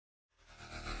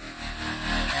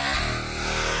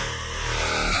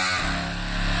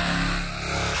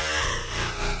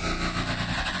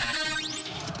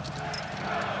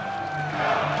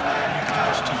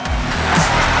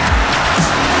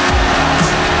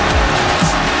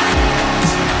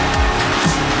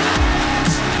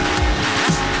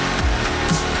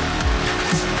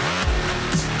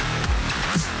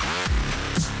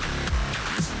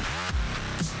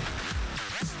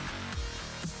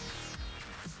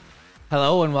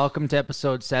Hello and welcome to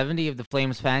episode 70 of the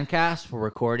Flames Fancast. We're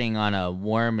recording on a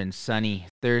warm and sunny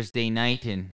Thursday night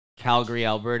in Calgary,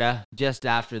 Alberta, just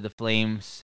after the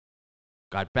Flames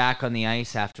got back on the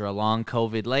ice after a long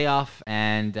COVID layoff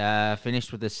and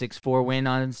finished with a 6-4 win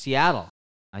on Seattle.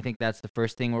 I think that's the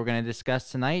first thing we're going to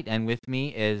discuss tonight. And with me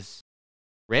is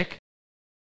Rick.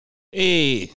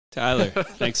 Hey, Tyler.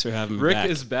 Thanks for having me Rick back.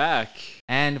 is back.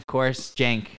 And, of course,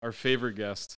 Jenk. Our favorite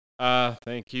guest.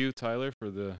 Thank you, Tyler, for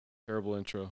the terrible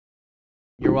intro.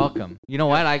 You're welcome. You know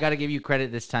what? I got to give you credit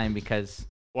this time because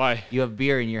Why? you have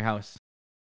beer in your house.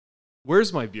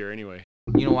 Where's my beer anyway?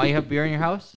 You know why you have beer in your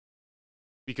house?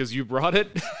 Because you brought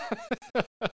it?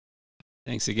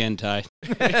 Thanks again, Ty.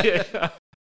 Yeah.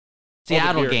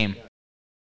 Seattle beer. game.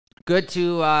 Good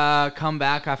to come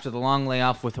back after the long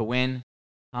layoff with a win.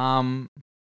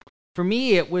 For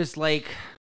me, it was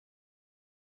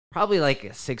probably a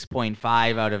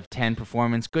 6.5 out of 10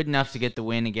 performance. Good enough to get the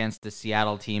win against the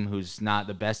Seattle team, who's not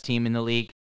the best team in the league.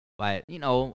 But,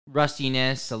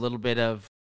 rustiness, a little bit of...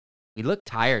 We look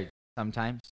tired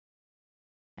sometimes.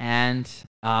 And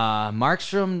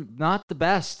Markstrom, not the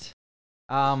best.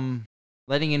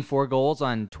 Letting in 4 goals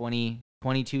on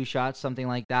 22 shots, something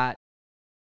like that.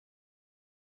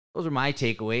 Those are my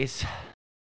takeaways.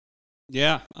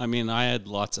 Yeah, I mean, I had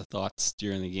lots of thoughts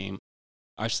during the game.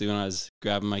 Actually, when I was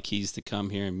grabbing my keys to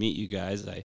come here and meet you guys,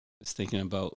 I was thinking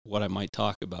about what I might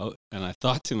talk about. And I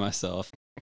thought to myself,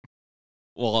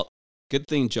 well, good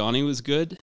thing Johnny was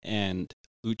good and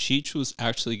Lucic was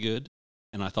actually good.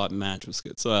 And I thought Madge was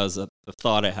good. So that was the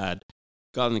thought I had.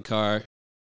 Got in the car,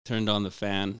 turned on the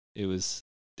fan. It was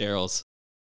Daryl's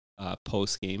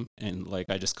post game. And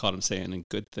I just caught him saying, and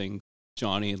good thing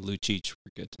Johnny and Lucic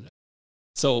were good today.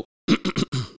 So,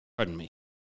 pardon me.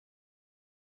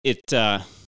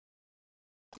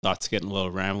 Thoughts getting a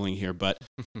little rambling here, but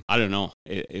I don't know.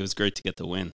 It was great to get the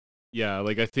win. Yeah,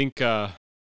 I think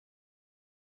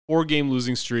 4-game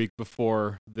losing streak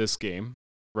before this game,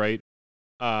 right?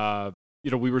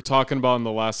 We were talking about in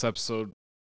the last episode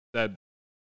that,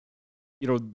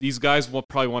 these guys will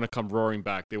probably want to come roaring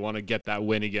back. They want to get that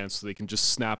win again so they can just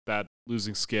snap that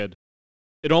losing skid.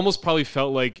 It almost probably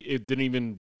felt like it didn't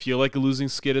even feel like a losing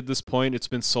skid at this point. It's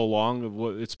been so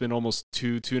long. It's been almost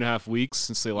 2.5 weeks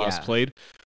since they last played.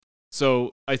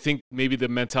 So I think maybe the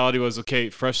mentality was,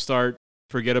 okay, fresh start,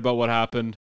 forget about what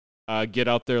happened, get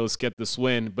out there, let's get this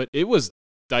win. But it was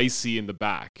dicey in the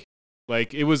back.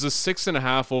 It was a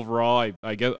 6.5 overall.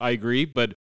 I agree,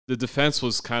 but the defense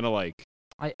was kind of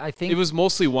I think it was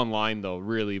mostly one line though,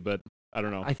 really. But I don't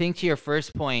know. I think to your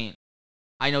first point,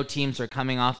 I know teams are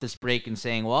coming off this break and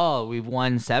saying, well, we've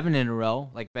won 7 in a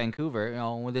row, like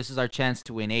Vancouver. This is our chance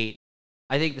to win 8.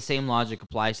 I think the same logic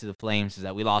applies to the Flames, is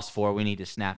that we lost 4, we need to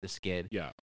snap the skid. Yeah.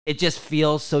 It just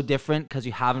feels so different because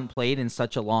you haven't played in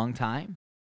such a long time.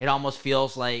 It almost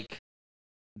feels like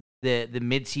the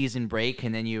mid-season break,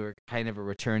 and then you were kind of a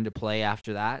return to play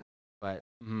after that. But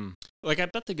I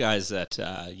bet the guys that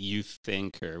you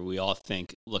think, or we all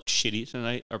think, look shitty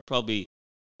tonight are probably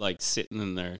sitting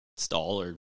in their stall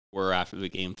or were after the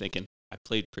game thinking, I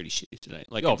played pretty shitty tonight.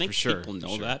 I think for sure, people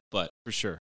know that, but for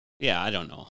sure. Yeah, I don't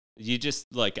know. You just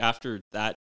after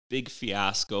that big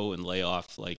fiasco and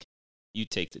layoff, you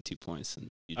take the 2 points and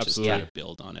you just try to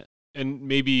build on it. And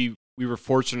maybe we were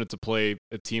fortunate to play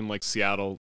a team like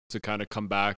Seattle to kind of come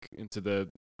back into the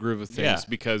groove of things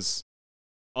because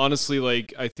honestly,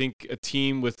 I think a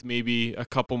team with maybe a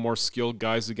couple more skilled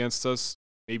guys against us,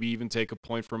 maybe even take a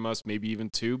point from us, maybe even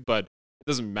 2, but it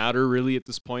doesn't matter really at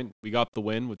this point. We got the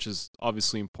win, which is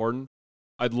obviously important.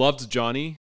 I loved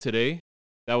Johnny today.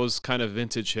 That was kind of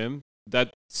vintage him.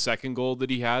 That second goal that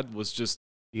he had was just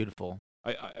beautiful.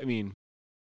 I mean,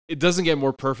 it doesn't get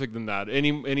more perfect than that.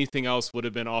 Anything else would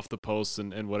have been off the post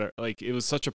and whatever. It was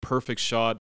such a perfect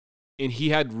shot. And he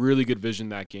had really good vision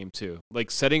that game too.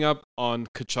 Setting up on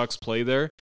Tkachuk's play there,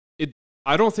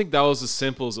 I don't think that was as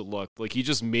simple as it looked. He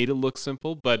just made it look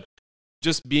simple, but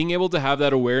just being able to have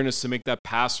that awareness to make that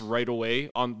pass right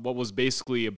away on what was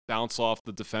basically a bounce off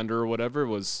the defender or whatever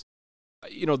was,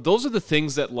 those are the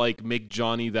things that make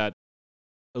Johnny that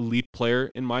elite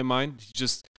player in my mind.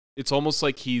 It's almost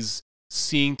like he's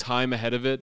seeing time ahead of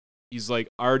it. He's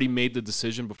already made the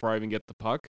decision before I even get the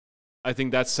puck. I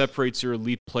think that separates your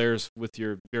elite players with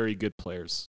your very good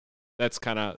players. That's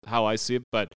kind of how I see it.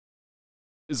 But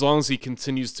as long as he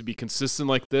continues to be consistent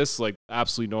like this,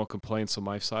 absolutely no complaints on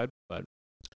my side. But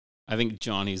I think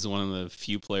Johnny's one of the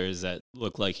few players that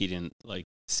look like he didn't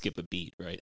skip a beat,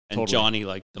 right? And totally.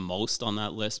 Johnny the most on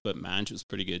that list, but Madge was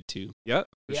pretty good too. Yeah,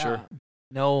 for sure.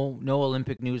 No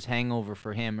Olympic news hangover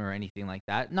for him or anything like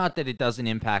that. Not that it doesn't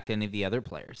impact any of the other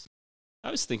players. I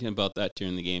was thinking about that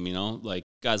during the game, like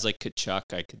guys like Kachuk,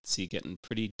 I could see getting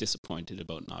pretty disappointed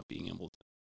about not being able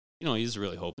to. He's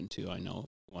really hoping to. I know,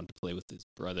 wanted to play with his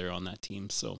brother on that team,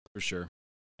 so For sure.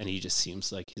 and he just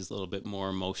seems like he's a little bit more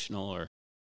emotional or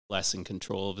less in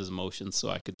control of his emotions. So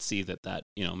I could see that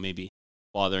maybe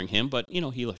bothering him, but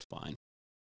he looked fine.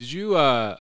 Did you?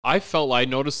 I felt I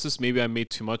noticed this. Maybe I made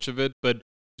too much of it, but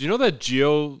did you know that did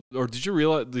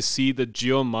you see that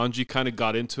Gio and Manji kind of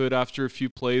got into it after a few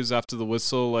plays after the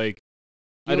whistle? Like,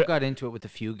 You got into it with a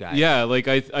few guys. yeah, like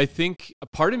I think a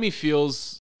part of me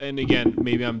feels, and again,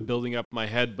 maybe I'm building up my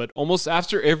head, but almost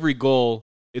after every goal,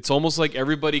 it's almost like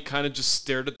everybody kind of just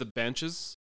stared at the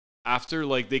benches after,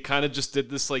 like they kind of just did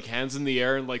this like hands in the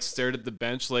air and like stared at the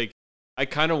bench. Like I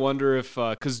kind of wonder if,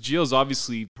 because Gio's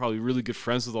obviously probably really good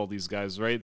friends with all these guys,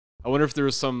 right? I wonder if there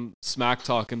was some smack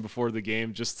talking before the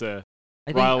game just to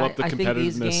rile up the competitiveness. I think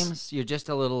these games, you're just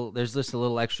there's just a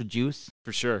little extra juice.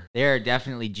 For sure. They're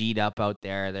definitely G'd up out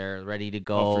there. They're ready to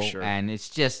go. for sure. And it's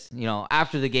just,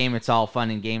 after the game, it's all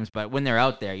fun and games. But when they're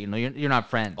out there, you're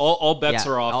not friends. All bets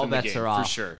Yeah, are off. all in the bets game, are off.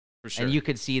 For sure. For sure. And you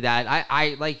could see that.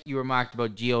 I like you remarked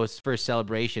about Gio's first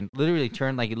celebration. Literally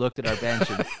turned like he looked at our bench.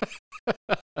 And,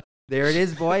 there it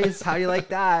is, boys. How do you like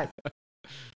that?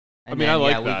 And I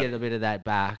like we that. get a bit of that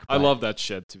back. I but love that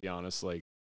shit, to be honest. Like,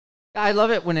 I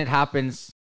love it when it happens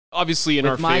obviously in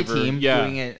with our my favor. team yeah.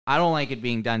 doing it. I don't like it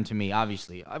being done to me,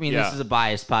 obviously. I mean, Yeah. this is a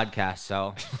biased podcast,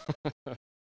 so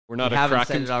We're not we a haven't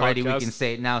Kraken said it already. podcast. We can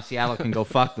say it now. Seattle can go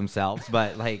fuck themselves.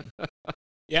 But, like,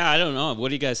 Yeah, I don't know. What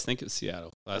do you guys think of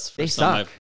Seattle? That's the they first time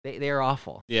suck. They're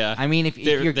awful. Yeah. I mean, if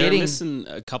They're you're getting... missing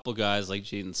a couple guys like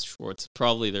Jaden Schwartz.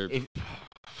 Probably they're...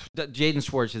 Jaden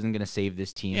Schwartz isn't going to save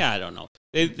this team. Yeah, I don't know.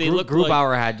 They look like...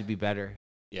 Grubauer had to be better.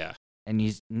 Yeah. And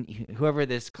whoever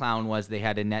this clown was, they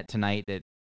had a net tonight that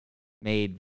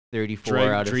made 34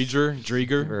 out of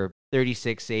Drieger. or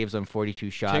 36 saves on 42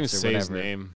 shots Can't even or say his whatever.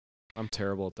 name. I'm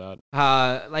terrible at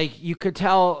that. Like you could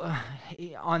tell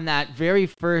on that very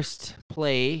first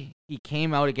play, he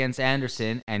came out against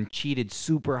Anderson and cheated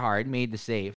super hard, made the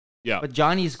save. Yeah. But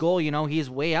Johnny's goal, he's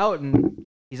way out and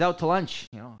he's out to lunch.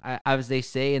 As they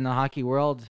say in the hockey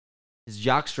world, his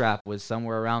jockstrap was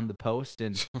somewhere around the post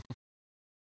and.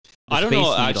 I don't Space know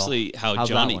Needle. actually how How's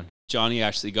that one? Johnny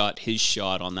actually got his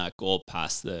shot on that goal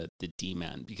past the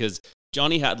D-man, because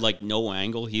Johnny had like no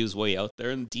angle. He was way out there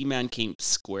and D-man came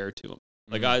square to him.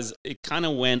 Like it kind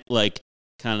of went like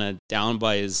kind of down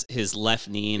by his left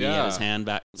knee and he had his hand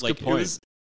back. That's a Like good point.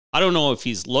 I don't know if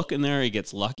he's looking there, he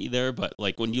gets lucky there, but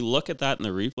like when you look at that in the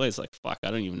replay, it's like, fuck,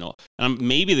 I don't even know. And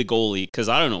maybe the goalie, because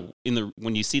I don't know,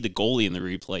 when you see the goalie in the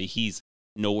replay, he's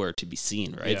nowhere to be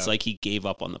seen, right? Yeah. It's like he gave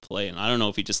up on the play, and I don't know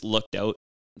if he just looked out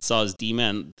and saw his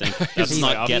D-man think He's that's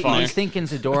like, not "Oh, getting fuck." there. He's thinking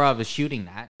Zadorov is shooting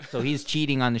that, so he's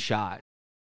cheating on the shot.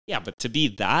 Yeah, but to be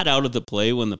that out of the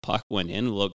play when the puck went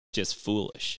in looked just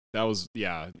foolish. That was,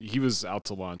 he was out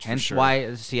to lunch. Hence for sure.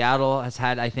 why Seattle has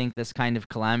had, I think, this kind of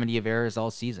calamity of errors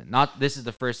all season. This is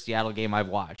the first Seattle game I've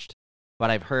watched, but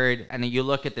I've heard, and you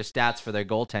look at their stats for their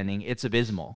goaltending, it's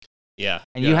abysmal. Yeah.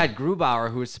 And you had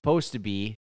Grubauer, who was supposed to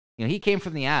be, he came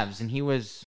from the Avs, and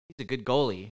he's a good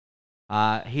goalie.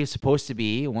 He was supposed to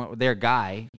be their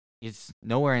guy. He's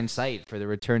nowhere in sight for the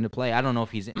return to play. I don't know if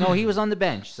he was on the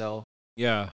bench. So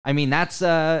Yeah. I mean, that's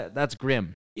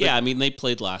grim. Yeah, I mean, they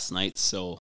played last night,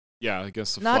 so Yeah,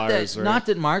 against the Not Flyers. that right? not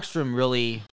that Markstrom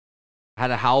really had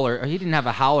a howler. Or he didn't have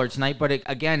a howler tonight, but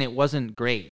again, it wasn't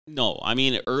great. no. I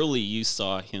mean, early you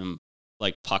saw him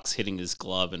like pucks hitting his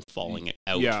glove and falling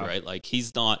out, Yeah. right? Like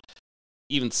he's not.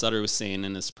 Even Sutter was saying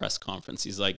in his press conference,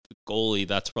 he's like, the goalie,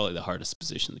 that's probably the hardest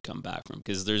position to come back from,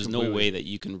 because there's no Completely. way that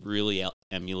you can really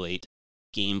emulate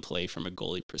gameplay from a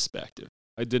goalie perspective.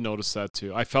 I did notice that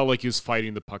too. I felt like he was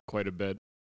fighting the puck quite a bit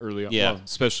early on. Yeah. Well,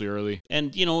 especially early.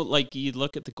 And, like you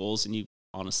look at the goals and you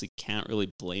honestly can't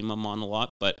really blame him on a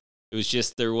lot, but it was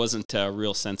just there wasn't a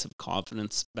real sense of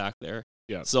confidence back there.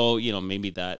 Yeah. So, maybe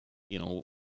that,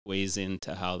 weighs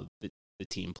into how the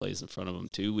team plays in front of him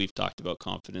too. We've talked about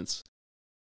confidence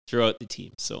throughout the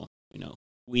team, so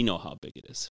we know how big it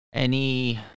is. I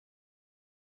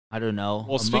don't know.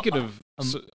 Well, speaking of...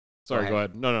 sorry, go go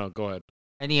ahead. No, go ahead.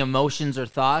 Any emotions or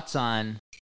thoughts on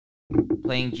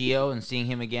playing Gio and seeing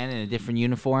him again in a different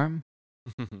uniform,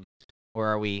 or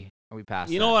are we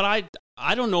past? You know what?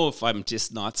 I don't know if I'm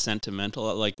just not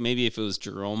sentimental. Like maybe if it was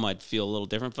Jerome, I'd feel a little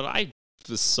different. But I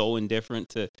was so indifferent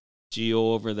to Gio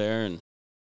over there, and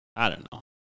I don't know.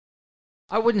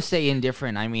 I wouldn't say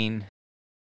indifferent. I mean,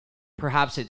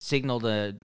 perhaps it signaled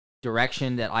a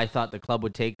direction that I thought the club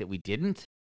would take that we didn't,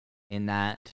 in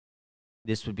that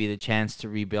this would be the chance to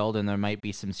rebuild and there might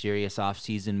be some serious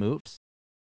off-season moves.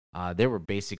 There were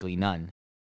basically none.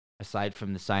 aside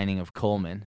from the signing of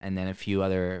Coleman and then a few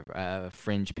other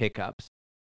fringe pickups.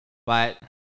 But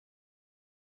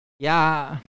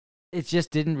yeah, it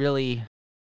just didn't really.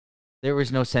 There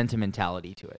was no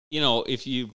sentimentality to it. If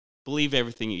you believe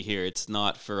everything you hear, it's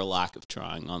not for a lack of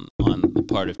trying on the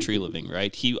part of Treliving,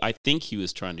 right? I think he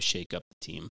was trying to shake up the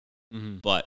team,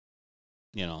 but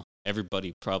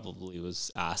everybody probably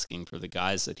was asking for the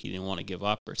guys that he didn't want to give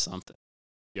up or something.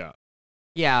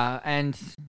 Yeah, and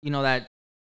that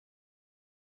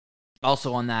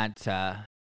also on that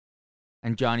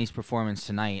and Johnny's performance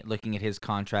tonight, looking at his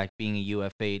contract being a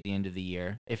UFA at the end of the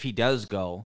year, if he does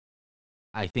go,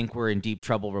 I think we're in deep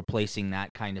trouble replacing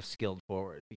that kind of skilled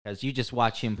forward, because you just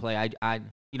watch him play. I've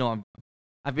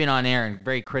been on air and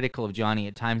very critical of Johnny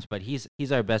at times, but he's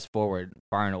our best forward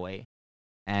far and away,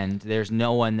 and there's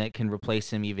no one that can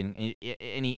replace him even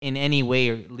in any way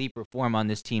or leap or form on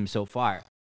this team so far.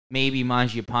 Maybe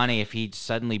Mangiapane if he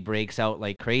suddenly breaks out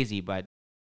like crazy, but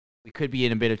we could be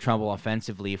in a bit of trouble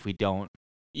offensively if we don't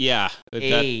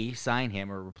sign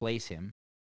him or replace him.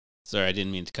 Sorry, I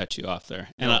didn't mean to cut you off there.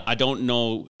 And No. I don't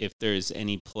know if there's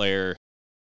any player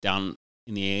down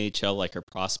in the AHL like our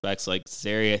prospects. Like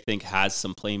Zary, I think, has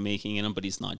some playmaking in him, but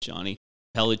he's not Johnny.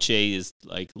 Pelletier is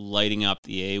like lighting up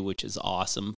the A, which is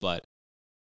awesome, but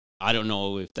I don't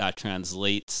know if that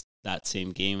translates that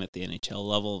same game at the NHL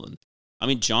level. And I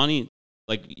mean, Johnny,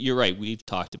 like you're right, we've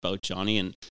talked about Johnny,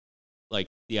 and like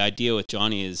the idea with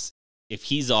Johnny is if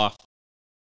he's off,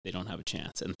 they don't have a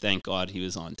chance. And thank God he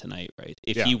was on tonight, right?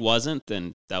 If he wasn't,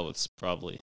 then that was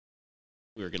probably,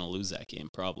 we were going to lose that game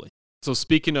probably. So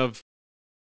speaking of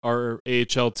our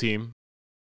AHL team,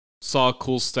 saw a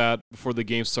cool stat before the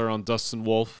game started on Dustin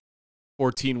Wolf.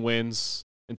 14 wins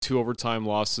and 2 overtime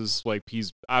losses. Like,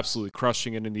 he's absolutely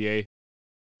crushing it in the A.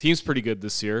 Team's pretty good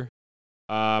this year.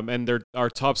 And they're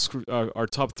our top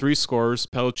 3 scorers,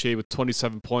 Pelletier with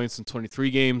 27 points in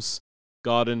 23 games,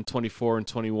 Godin 24 and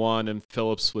 21, and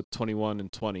Phillips with 21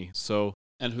 and 20. So,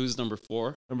 and who's number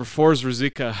 4? Number 4 is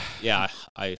Ruzicka. Yeah,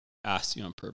 I asked you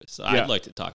on purpose. Yeah. I'd like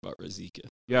to talk about Ruzicka.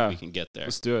 Yeah, we can get there.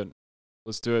 Let's do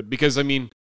it. Because I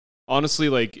mean, honestly,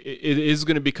 like it is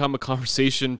going to become a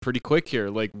conversation pretty quick here.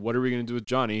 Like, what are we going to do with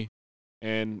Johnny,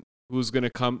 and who's going to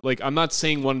come? Like, I'm not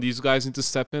saying one of these guys need to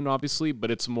step in, obviously,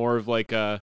 but it's more of like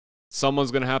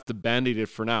someone's going to have to band-aid it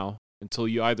for now until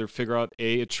you either figure out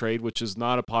A, a trade, which is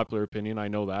not a popular opinion, I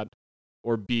know that,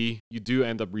 or B, you do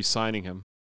end up re-signing him.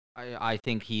 I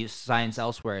think he signs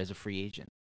elsewhere as a free agent.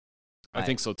 I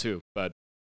think so too, but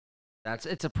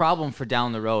it's a problem for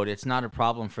down the road. It's not a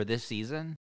problem for this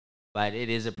season, but it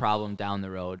is a problem down the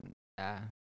road.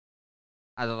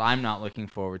 I'm not looking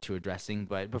forward to addressing.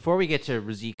 But before we get to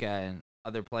Ruzicka and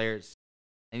other players,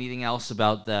 anything else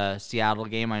about the Seattle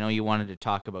game? I know you wanted to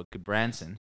talk about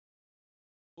Goodbranson.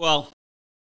 Well,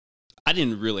 I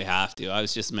didn't really have to. I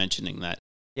was just mentioning that.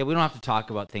 Yeah, we don't have to talk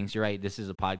about things. You're right. This is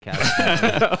a podcast.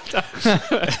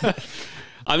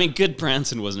 I mean,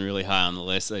 Goodbranson wasn't really high on the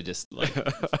list. I just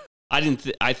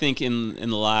I think in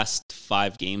the last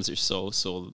 5 games or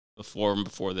so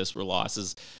before this were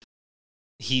losses,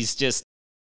 he's just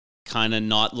kind of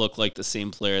not looked like the same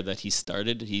player that he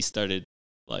started. He started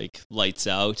like lights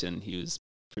out, and he was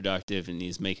productive, and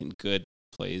he's making good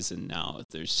plays. And now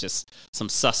there's just some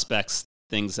suspects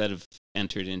things that have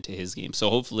entered into his game. So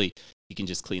hopefully he can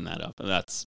just clean that up, and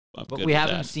that's. But we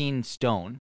haven't seen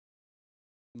Stone.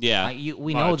 Yeah,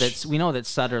 we know that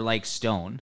Sutter likes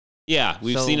Stone. Yeah,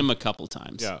 we've seen him a couple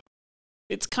times. Yeah,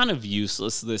 it's kind of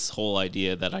useless, this whole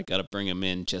idea that I got to bring him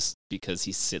in just because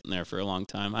he's sitting there for a long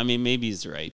time. I mean, maybe he's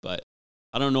right, but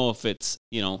I don't know if it's,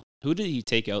 who did he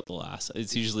take out the last?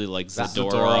 It's usually like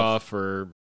Zadorov. or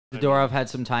Zadorov had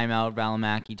some timeout.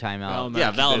 Valimaki timeout.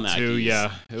 Valimaki too.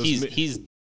 Yeah, he's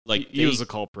like he was a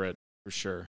culprit for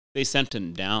sure. They sent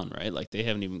him down, right? Like they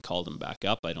haven't even called him back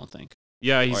up, I don't think.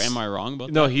 Yeah, or am I wrong about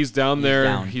that? No, he's down there.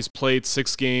 Down. He's played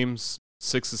 6 games,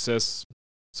 6 assists,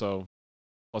 so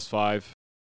 +5,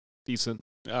 decent.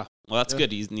 Yeah, well, that's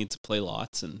good. He needs to play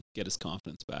lots and get his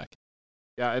confidence back.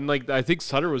 Yeah, and like I think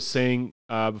Sutter was saying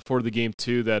before the game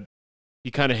too that he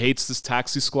kind of hates this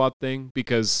taxi squad thing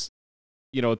because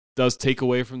it does take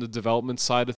away from the development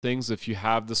side of things if you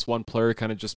have this one player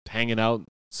kind of just hanging out,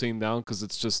 sitting down, because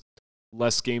it's just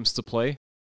less games to play.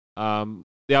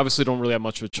 They obviously don't really have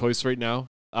much of a choice right now,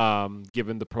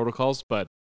 given the protocols, but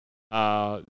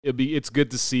it's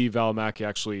good to see Valimaki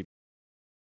actually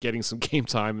getting some game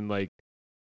time and like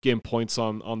getting points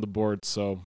on the board.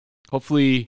 So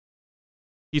hopefully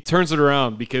he turns it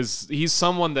around, because he's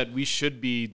someone that we should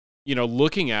be,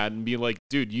 looking at and be like,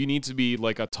 dude, you need to be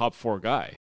like a top 4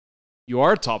 guy. You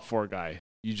are a top 4 guy.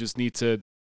 You just need to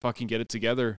fucking get it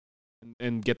together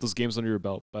and get those games under your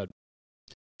belt. But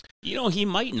He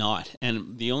might not.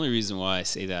 And the only reason why I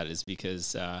say that is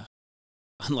because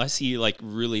unless he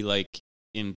really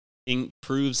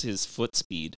improves his foot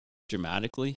speed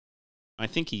dramatically, I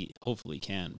think he hopefully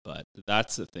can. But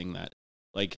that's the thing that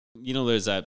there's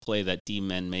that play that D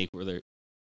men make where they're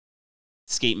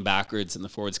skating backwards and the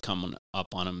forward's coming up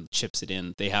on him, chips it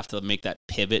in. They have to make that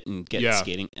pivot and get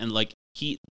skating. And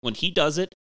when he does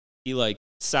it, he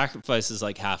sacrifices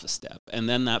half a step, and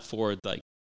then that forward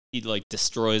he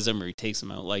destroys him or he takes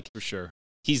him out. For sure,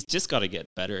 he's just got to get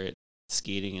better at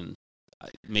skating, and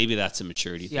maybe that's a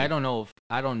maturity thing. I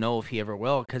don't know if he ever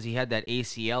will, because he had that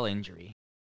ACL injury,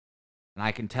 and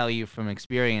I can tell you from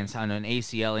experience, on an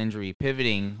ACL injury,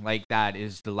 pivoting like that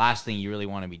is the last thing you really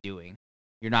want to be doing.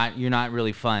 You're not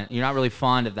really fond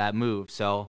of that move.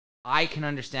 So I can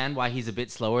understand why he's a bit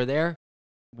slower there.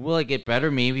 Will it get better?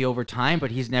 Maybe over time,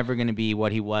 but he's never going to be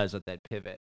what he was at that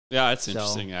pivot. Yeah, it's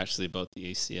interesting actually about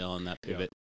the ACL and that pivot.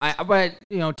 But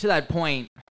to that point,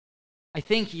 I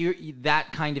think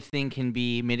that kind of thing can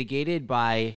be mitigated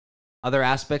by other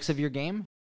aspects of your game.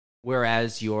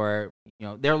 Whereas they're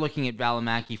looking at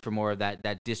Valimaki for more of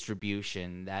that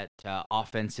distribution, that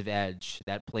offensive edge,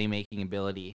 that playmaking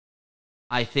ability.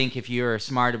 I think if you're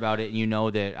smart about it and you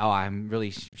know that, I'm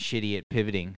really shitty at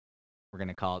pivoting, we're going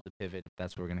to call it the pivot, if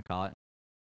that's what we're going to call it,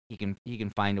 he can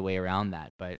find a way around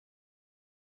that. But,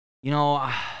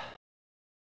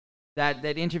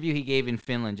 that interview he gave in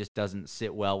Finland just doesn't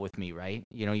sit well with me, right?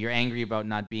 You're angry about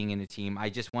not being in the team. I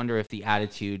just wonder if the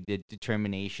attitude, the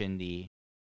determination, the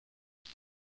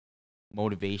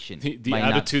motivation, the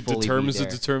attitude determines the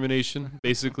determination,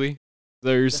 basically. Is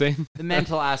that what you're saying? The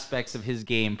mental aspects of his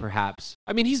game, perhaps.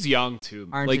 I mean, he's young too.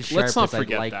 Aren't as sharp let's not as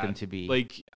forget I'd like that. them to be.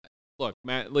 Look,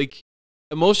 man.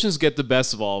 Emotions get the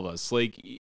best of all of us.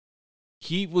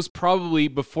 He was probably,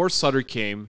 before Sutter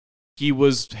came, he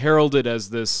was heralded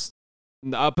as this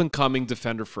up and coming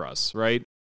defender for us, right?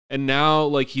 And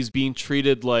now, he's being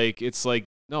treated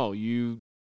no, you're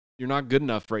not good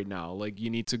enough right now. You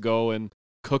need to go and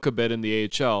cook a bit in the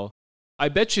AHL. I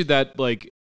bet you that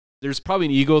there's probably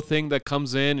an ego thing that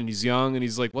comes in, and he's young, and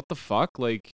he's like, what the fuck?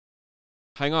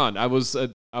 Hang on, I was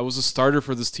a starter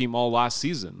for this team all last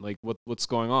season. What's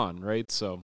going on, right?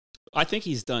 So I think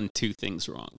he's done two things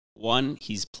wrong. One,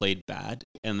 he's played bad,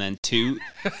 and then two,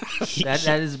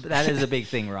 that is a big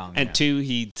thing wrong. And two,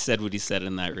 he said what he said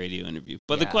in that radio interview.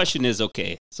 But the question is,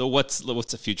 okay, so what's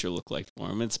the future look like for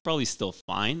him? It's probably still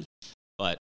fine,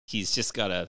 but he's just got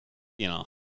to,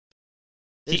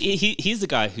 he's the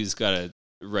guy who's got to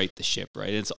right the ship,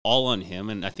 right? It's all on him,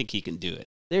 and I think he can do it.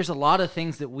 There's a lot of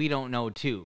things that we don't know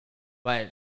too, but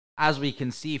as we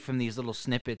can see from these little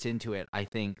snippets into it, I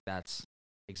think that's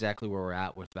exactly where we're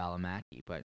at with Valimaki.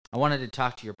 But I wanted to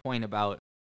talk to your point about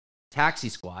taxi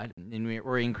squad, and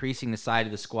we're increasing the side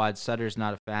of the squad. Sutter's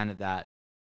not a fan of that,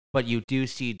 but you do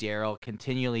see Daryl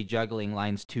continually juggling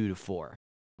lines 2 to 4,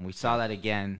 and we saw that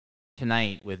again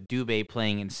tonight with Dubé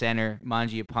playing in center,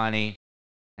 Mangiapane,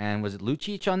 and was it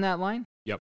Lucic on that line?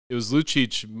 Yep, it was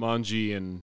Lucic, Mangi,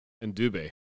 and Dubé.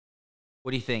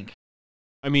 What do you think?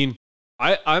 I mean,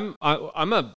 I'm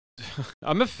a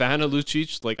I'm a fan of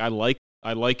Lucic.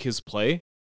 I like his play.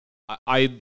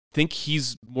 I think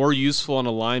he's more useful on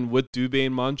a line with Dubé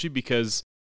and Mangi because,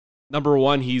 number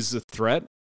one, he's a threat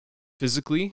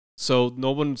physically, so no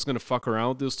one's going to fuck around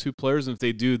with those two players, and if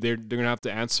they do, they're going to have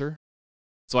to answer.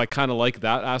 So I kind of like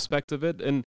that aspect of it,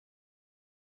 and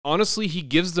honestly, he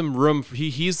gives them room.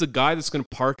 He's the guy that's going to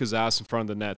park his ass in front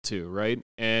of the net too, right?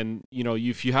 And,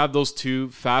 if you have those two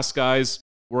fast guys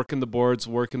working the boards,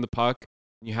 working the puck,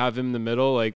 and you have him in the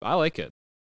middle, I like it,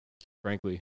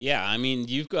 frankly. Yeah, I mean,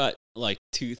 you've got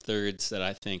 2/3 that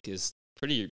I think is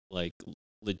pretty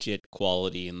legit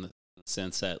quality in the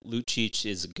sense that Lucic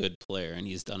is a good player and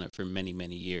he's done it for many,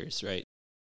 many years, right?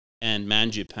 And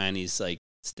Mangiapane's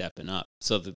stepping up.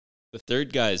 So the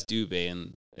third guy is Dubé,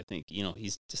 and I think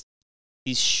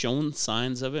he's shown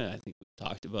signs of it. I think we've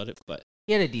talked about it, but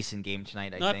he had a decent game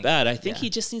tonight. Not bad. I think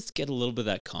he just needs to get a little bit of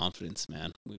that confidence,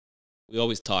 man. We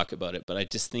always talk about it, but I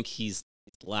just think he's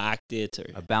lacked it, or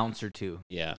a bounce or two.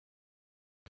 Yeah,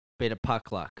 bit of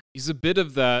puck luck. He's a bit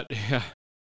of that. Yeah,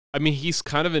 I mean, he's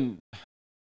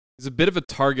a bit of a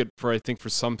target for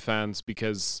some fans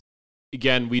because,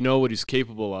 again, we know what he's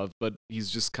capable of, but he's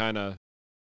just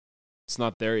it's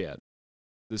not there yet.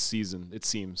 This season, it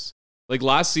seems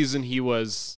last season he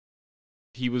was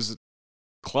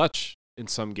clutch in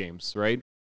some games, right?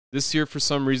 This year, for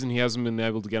some reason, he hasn't been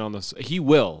able to get on this. He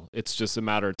will. It's just a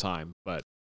matter of time. But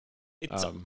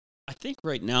I think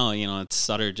right now, it's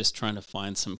Sutter just trying to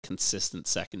find some consistent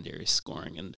secondary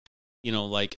scoring, and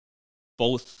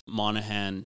both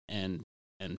Monahan and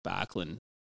Backlund,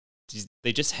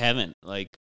 they just haven't like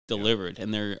delivered,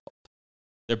 and they're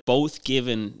both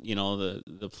given, you know,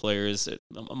 the players.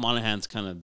 Monahan's kind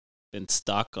of been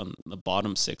stuck on the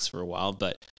bottom six for a while,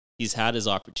 but he's had his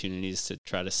opportunities to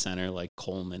try to center like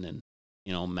Coleman and,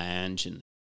 you know, Mange and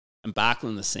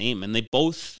Backlund the same. And they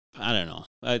both, I don't know,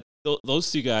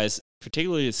 those two guys,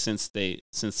 particularly since they're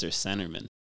centermen,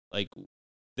 like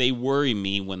they worry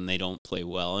me when they don't play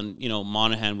well. And, you know,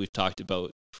 Monahan we've talked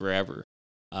about forever.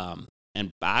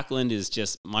 And Backlund is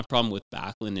just, my problem with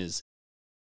Backlund is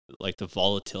like the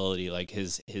volatility, like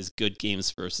his good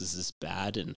games versus his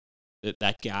bad, and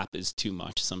that gap is too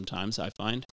much sometimes, I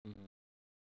find. Mm-hmm.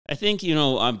 I think, you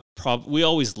know, we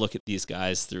always look at these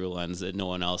guys through a lens that no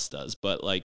one else does, but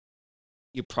like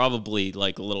you're probably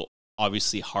like a little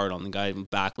obviously hard on the guy.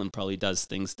 Backlund probably does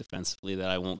things defensively that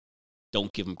I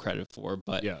don't give him credit for,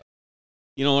 but yeah.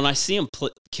 You know, when I see him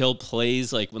kill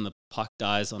plays, like when the puck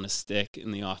dies on a stick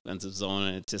in the offensive zone,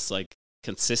 and it's just like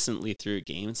consistently through a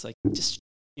game, it's like, just,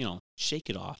 you know, shake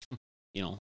it off, you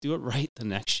know, do it right the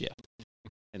next shift.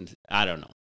 And I don't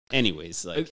know. Anyways,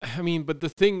 like, I mean, but the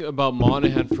thing about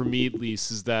Monahan for me at least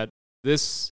is that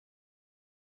this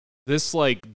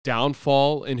like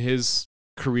downfall in his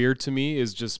career to me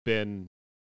has just been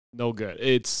no good.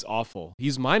 It's awful.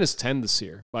 He's -10 this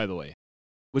year, by the way,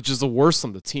 which is the worst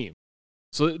on the team.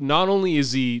 So not only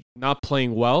is he not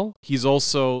playing well, he's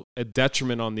also a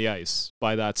detriment on the ice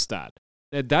by that stat.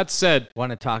 That said,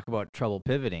 want to talk about trouble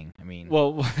pivoting? I mean,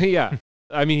 well, yeah.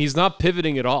 I mean, he's not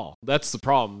pivoting at all. That's the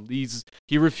problem.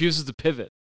 He refuses to pivot,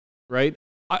 right?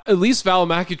 At least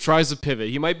Valimaki tries to pivot.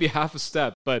 He might be half a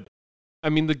step, but I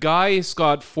mean, the guy's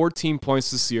got 14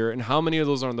 points this year, and how many of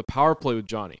those are on the power play with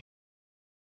Johnny?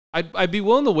 I'd be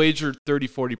willing to wager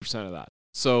 30-40% of that.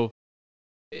 So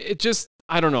it just,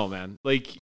 I don't know, man.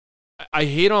 Like, I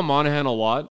hate on Monahan a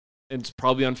lot, and it's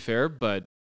probably unfair, but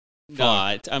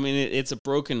I mean, it's a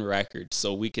broken record,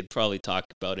 so we could probably talk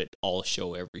about it all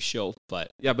show, every show.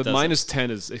 But yeah, but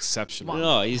 -10 is exceptional.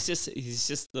 No, he's just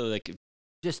like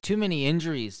just too many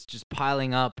injuries just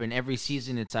piling up, and every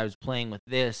season I was playing with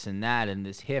this and that and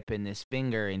this hip and this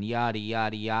finger and yada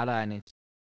yada yada, and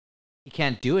you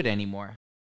can't do it anymore.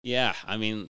 Yeah, I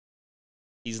mean,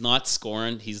 he's not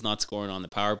scoring. He's not scoring on the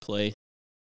power play.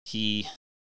 He's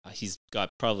got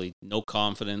probably no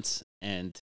confidence,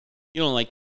 and you know, like.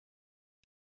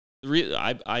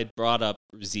 I brought up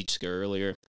Ruzicka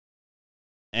earlier,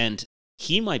 and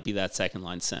he might be that second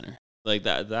line center. Like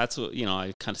that's what, you know,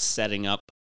 I kind of setting up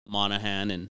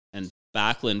Monahan and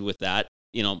Backlund with that,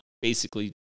 you know,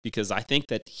 basically because I think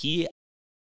that he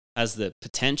has the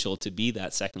potential to be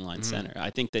that second line center.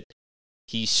 I think that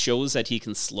he shows that he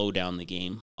can slow down the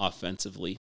game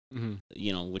offensively,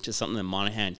 you know, which is something that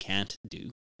Monahan can't do.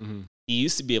 Mm-hmm. He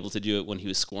used to be able to do it when he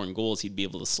was scoring goals. He'd be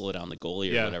able to slow down the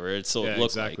goalie or whatever. So it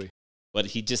looked like. But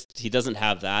he doesn't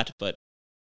have that. But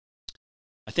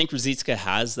I think Ruzicka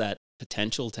has that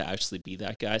potential to actually be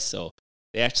that guy. So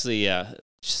they actually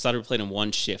Sutter played in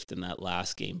one shift in that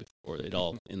last game before it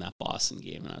all in that Boston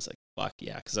game, and I was like, fuck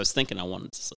yeah, because I was thinking I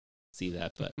wanted to see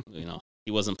that, but you know,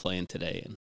 he wasn't playing today.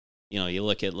 And you know, you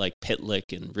look at like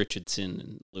Pitlick and Richardson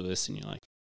and Lewis, and you're like,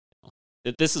 you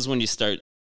know, this is when you start,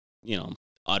 you know,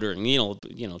 uttering, you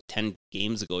know, 10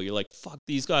 games ago, you're like, fuck,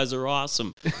 these guys are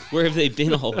awesome. Where have they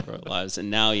been all of our lives?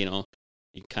 And now, you know,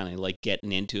 you're kind of like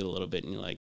getting into it a little bit, and you're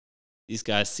like, these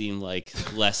guys seem like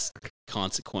less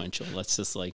consequential. Let's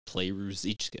just like play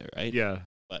Ruzicka, right? Yeah.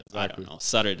 But exactly. I don't know.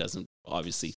 Sutter doesn't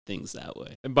obviously things that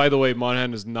way. And by the way,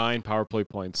 Monahan has 9 power play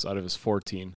points out of his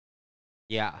 14.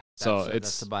 Yeah.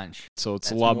 That's a bunch. So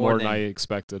it's a lot more than I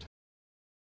expected.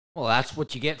 Well, that's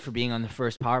what you get for being on the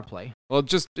first power play. Well,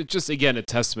 it's just again a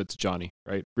testament to Johnny,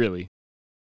 right? Really.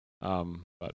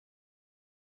 But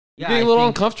you're getting a little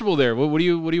uncomfortable there. What do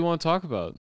you want to talk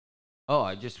about? Oh,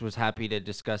 I just was happy to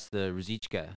discuss the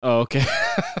Ruzicka. Oh, okay.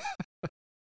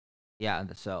 Yeah,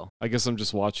 so I guess I'm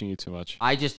just watching you too much.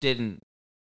 I just didn't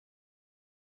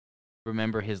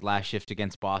remember his last shift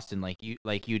against Boston like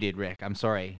you did, Rick. I'm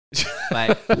sorry.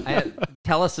 But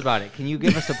tell us about it. Can you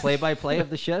give us a play-by-play of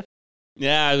the shift?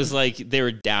 Yeah, I was like, they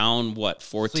were down,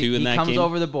 4-2 in that game? He comes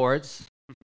over the boards.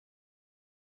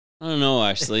 I don't know,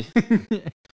 actually.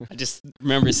 I just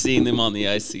remember seeing them on the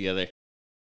ice together.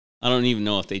 I don't even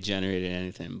know if they generated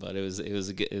anything, but it was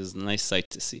a nice sight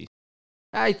to see.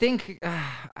 I think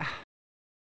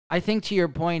to your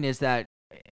point is that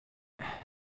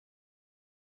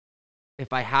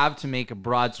if I have to make a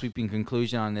broad sweeping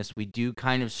conclusion on this, we do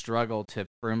kind of struggle to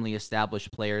firmly establish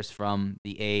players from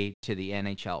the A to the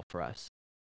NHL for us.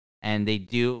 And they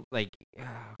do, like,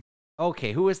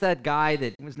 Okay, who was that guy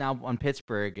that was now on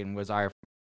Pittsburgh and was our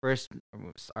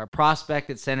prospect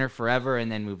at center forever,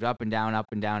 and then moved up and down,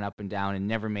 and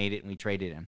never made it, and we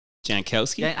traded him.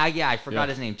 Jankowski? I forgot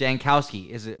his name.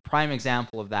 Jankowski is a prime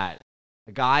example of that.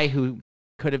 A guy who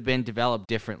could have been developed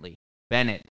differently.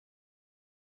 Bennett.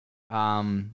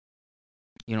 Johnny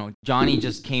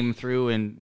just came through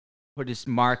and put his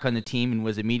mark on the team and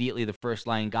was immediately the first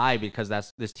line guy because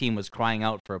this team was crying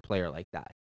out for a player like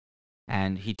that.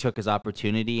 And he took his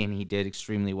opportunity and he did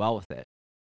extremely well with it.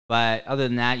 But other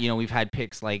than that, we've had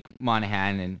picks like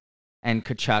Monahan and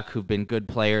Tkachuk who've been good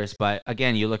players. But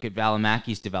again, you look at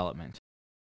Valimaki's development.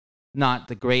 Not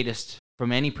the greatest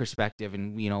from any perspective.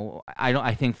 And,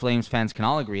 I think Flames fans can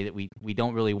all agree that we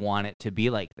don't really want it to be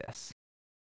like this.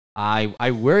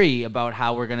 I worry about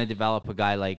how we're going to develop a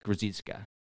guy like Ruzicka.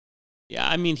 Yeah,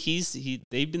 I mean,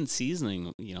 they've been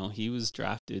seasoning. He was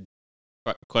drafted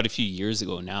quite a few years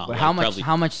ago now. But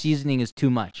how much seasoning is too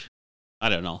much? I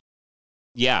don't know.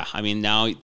 Yeah, I mean, now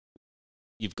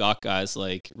you've got guys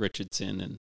like Richardson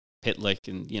and Pitlick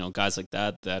and, guys like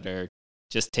that are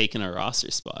just taking a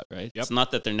roster spot, right? Yep. It's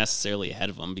not that they're necessarily ahead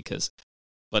of them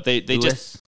but they Lewis.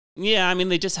 just, yeah, I mean,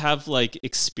 they just have like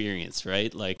experience,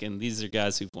 right? Like, and these are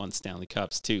guys who've won Stanley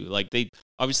Cups too. Like, they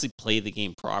obviously play the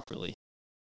game properly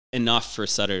enough for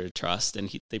Sutter to trust,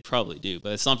 and they probably do,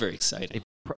 but it's not very exciting.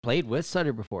 They played with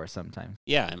Sutter before sometimes.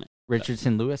 Yeah, I mean,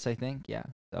 Richardson, Lewis, I think. Yeah.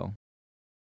 So,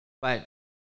 but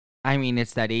I mean,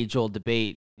 it's that age-old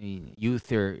debate: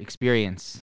 youth or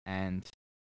experience, and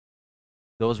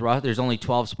there's only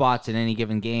 12 spots in any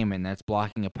given game, and that's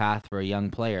blocking a path for a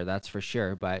young player. That's for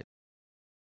sure. But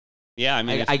yeah, I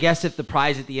mean, I guess if the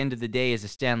prize at the end of the day is a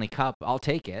Stanley Cup, I'll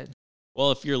take it.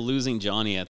 Well, if you're losing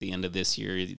Johnny at the end of this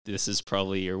year, this is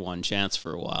probably your one chance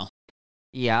for a while.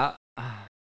 Yeah.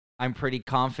 I'm pretty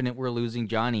confident we're losing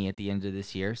Johnny at the end of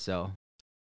this year, so.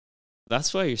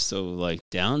 That's why you're so, like,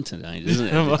 down tonight, isn't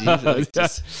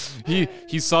it?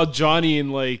 He saw Johnny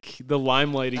in, like, the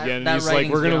limelight again, and he's like,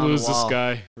 we're going to lose this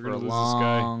guy. We're going to lose this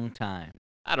guy. For a long time.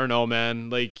 I don't know, man.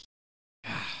 Like,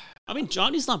 I mean,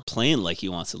 Johnny's not playing like he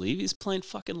wants to leave. He's playing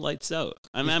fucking lights out.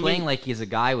 He's playing like he's a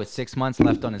guy with 6 months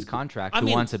left on his contract who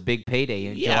wants a big payday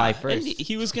in July 1st. And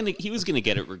he was gonna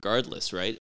get it regardless,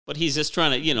 right? But he's just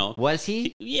trying to, Was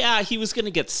he? He was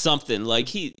gonna get something.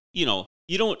 Like you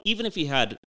don't, even if he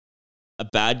had a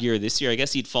bad year this year, I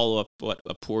guess he'd follow up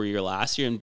a poor year last year,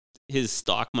 and his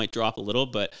stock might drop a little,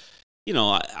 but.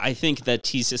 I think that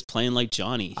he's just playing like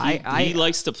Johnny. He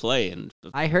likes to play. And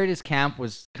I heard his camp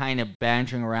was kind of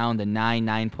bantering around the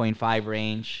 9.5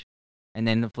 range. And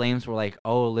then the Flames were like,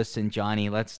 oh, listen, Johnny,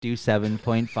 let's do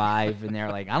 7.5. And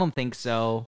they're like, I don't think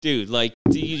so. Dude,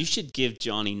 you should give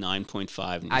Johnny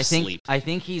 9.5 and sleep. I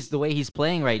think the way he's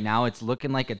playing right now, it's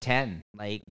looking like a 10.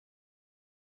 Like,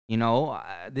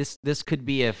 this could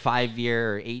be a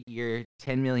 5-year or 8-year,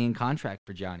 $10 million contract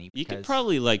for Johnny. You could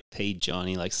probably pay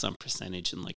Johnny some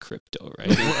percentage in crypto,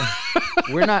 right?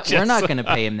 we're not going to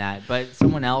pay him that, but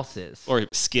someone else is. Or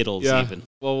Skittles even.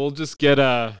 Well, we'll just get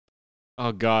oh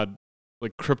God,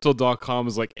 Crypto.com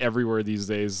is everywhere these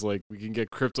days. We can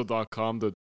get Crypto.com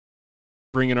to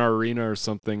bring in our arena or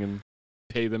something and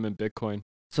pay them in Bitcoin.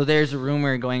 So there's a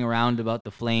rumor going around about the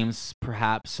Flames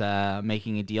perhaps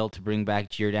making a deal to bring back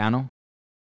Giordano.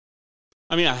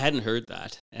 I mean, I hadn't heard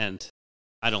that, and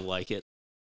I don't like it.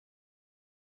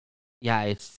 Yeah,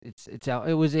 it's out.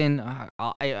 It was in.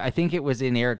 I think it was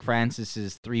in Eric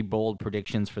Francis's 3 bold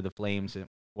predictions for the Flames.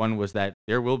 One was that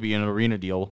there will be an arena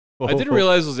deal. I didn't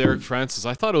realize it was Eric Francis.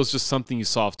 I thought it was just something you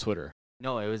saw off Twitter.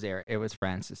 No, it was Eric. It was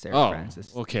Francis.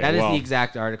 Francis. Okay, that is the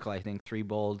exact article. I think 3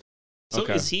 bold. So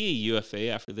is he a UFA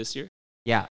after this year?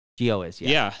 Yeah, Gio is.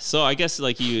 Yeah. So I guess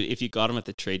if you got him at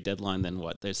the trade deadline, then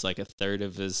what? There's a third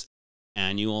of his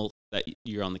annual that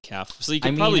you're on the cap. So you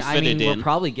could probably fit it in. We're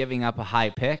probably giving up a high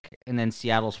pick, and then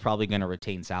Seattle's probably going to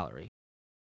retain salary.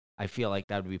 I feel like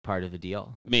that would be part of the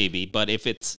deal. Maybe, but if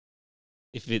it's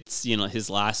his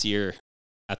last year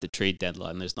at the trade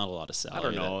deadline, there's not a lot of salary. I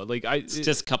don't know. It's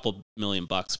just a couple $1 million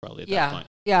probably at that point.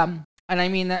 Yeah. And I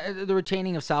mean, the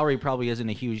retaining of salary probably isn't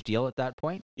a huge deal at that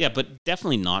point. Yeah, but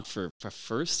definitely not for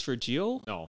Gio.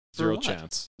 No, zero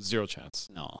chance.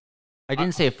 No, I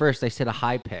didn't say a first. I said a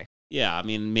high pick. Yeah, I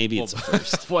mean, maybe it's a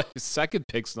first. Second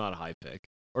pick's not a high pick.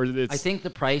 I think the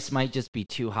price might just be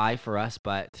too high for us,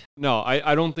 but... No,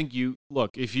 I don't think you...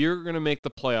 Look, if you're going to make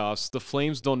the playoffs, the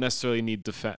Flames don't necessarily need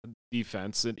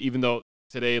defense. And even though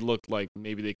today it looked like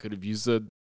maybe they could have used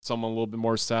someone a little bit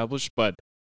more established, but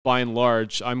by and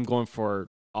large, I'm going for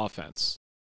offense.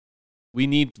 We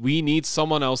need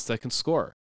someone else that can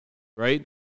score, right?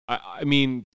 I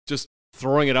mean, just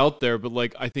throwing it out there, but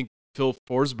I think Phil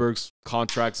Forsberg's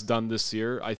contract's done this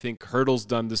year. I think Hurdle's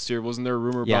done this year. Wasn't there a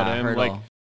rumor Yeah, about him? Hurdle.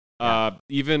 Like,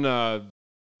 even I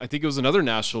think it was another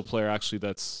Nashville player actually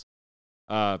that's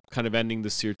kind of ending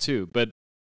this year too. But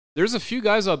there's a few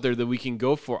guys out there that we can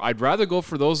go for. I'd rather go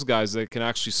for those guys that can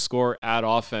actually score, add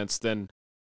offense, than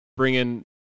bring in.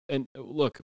 And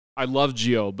look, I love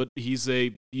Gio, but he's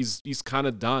kind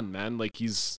of done, man. Like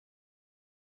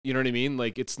you know what I mean?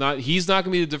 Like he's not going to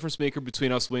be the difference maker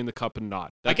between us winning the cup and not.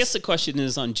 I guess the question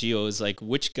is on Gio is like,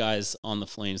 which guys on the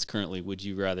Flames currently would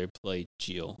you rather play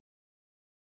Gio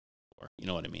for? You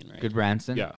know what I mean, right?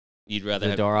 Goodbranson. Yeah. You'd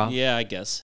rather Zadorov? Yeah, I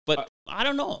guess. But I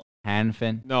don't know.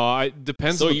 Hanfin. No,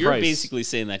 depends So on the you're price. basically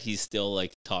saying that he's still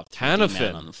like top 3 Hanifin.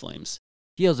 man on the Flames.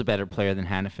 Gio's a better player than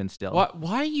Hanifin still.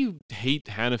 Why do you hate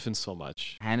Hanifin so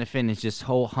much? Hanifin is just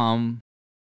ho hum.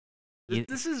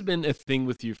 This has been a thing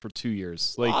with you for 2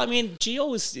 years. Like, Well, I mean,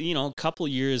 Gio is, a couple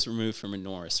years removed from a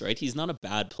Norris, right? He's not a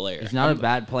bad player. He's not a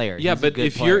bad player. yeah, He's a but good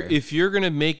if player. you're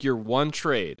gonna make your one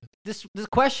trade, this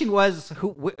question was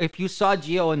if you saw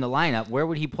Gio in the lineup, where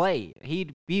would he play?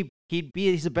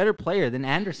 He's a better player than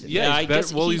Anderson. yeah, I he's better,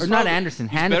 guess well, he's- he's or not probably- Anderson.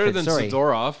 He's Hanifin. better than Sorry.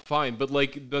 Zadorov, fine, but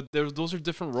like those are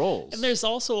different roles. And there's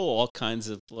also all kinds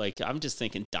of, like, I'm just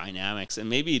thinking dynamics. And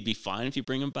maybe it'd be fine if you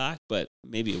bring him back, but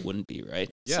maybe it wouldn't be, right?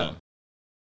 Yeah. So,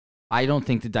 I don't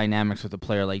think the dynamics with a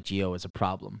player like Gio is a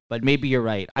problem, but maybe you're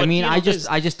right. I But, mean, I there's-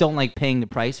 just don't like paying the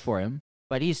price for him,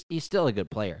 but he's still a good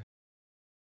player.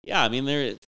 yeah, I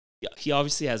mean, he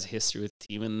obviously has a history with the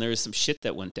team, and there was some shit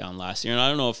that went down last year. And I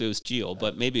don't know if it was Gio,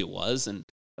 but maybe it was. And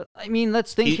But, I mean,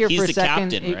 let's think here he's for a the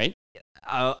second. captain,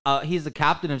 right? He's the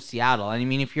captain of Seattle. I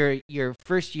mean, if you're your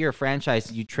first year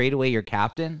franchise, you trade away your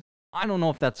captain. I don't know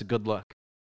if that's a good look.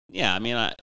 Yeah, I mean,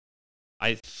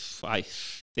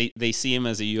 they see him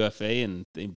as a UFA, and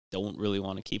they don't really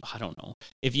want to keep. I don't know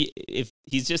if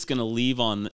he's just going to leave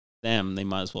on them, they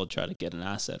might as well try to get an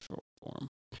asset for him.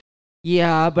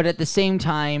 Yeah, but at the same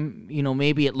time,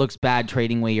 maybe it looks bad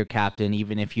trading away your captain.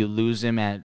 Even if you lose him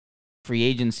at free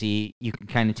agency, you can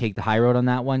kind of take the high road on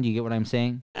that one. Do you get what I'm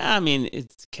saying? I mean,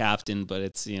 it's captain, but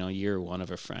it's year one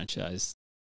of a franchise.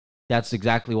 That's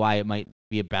exactly why it might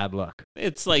be a bad look.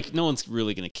 It's like no one's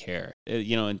really going to care.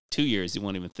 In 2 years, you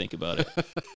won't even think about it.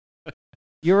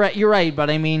 You're right,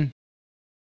 but I mean,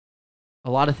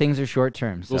 a lot of things are short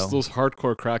term. So Those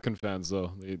hardcore Kraken fans,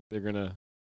 though, they're gonna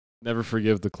never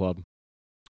forgive the club.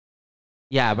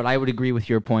 yeah, but I would agree with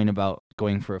your point about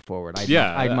going for a forward.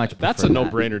 I'd much that's a prefer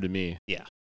that. no-brainer to me.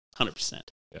 100%.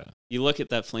 Yeah. You look at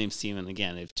that Flames team, and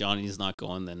again, if Johnny's not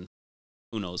going, then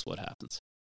who knows what happens.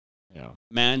 Yeah.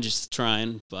 Man, just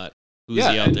trying, but who's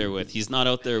Yeah, he out there with? He's not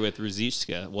out there with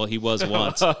Ruzicka. Well, he was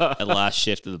once at last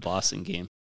shift of the Boston game.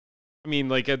 I mean,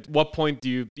 like, at what point do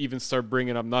you even start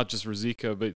bringing up not just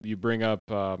Ruzicka, but you bring up,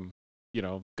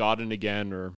 Godin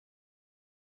again, or,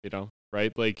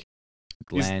 right? Like,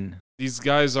 Glenn. these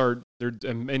guys and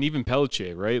even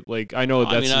Pelletier, right? Like, I know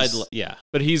that's yeah.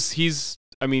 but he's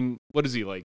I mean, what is he,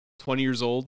 like 20 years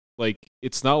old? Like,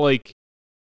 it's not like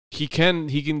he can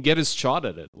get his shot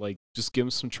at it. Like, just give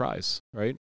him some tries,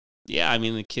 right? Yeah, I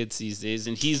mean, the kids these days,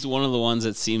 and he's one of the ones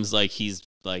that seems like he's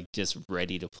like just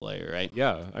ready to play, right?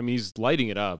 Yeah, I mean, he's lighting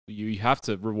it up. You have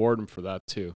to reward him for that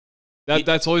too.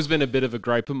 That's always been a bit of a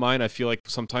gripe of mine. I feel like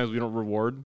sometimes we don't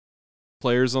reward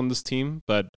players on this team,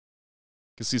 but I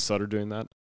can see Sutter doing that.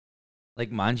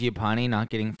 Like Mangiapane not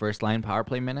getting first line power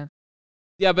play minutes.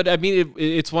 Yeah, but I mean,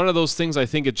 it's one of those things. I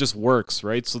think it just works,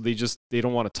 right? So they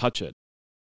don't want to touch it.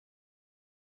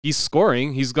 He's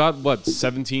scoring. He's got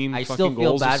 17 I fucking still feel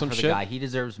goals or bad some for the shit. guy. He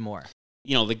deserves more.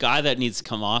 The guy that needs to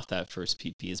come off that first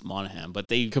PP is Monahan, but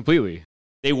they Completely.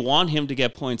 want him to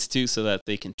get points too, so that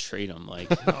they can trade him. Like,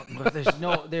 But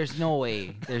there's no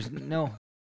way. There's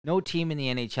no team in the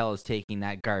NHL is taking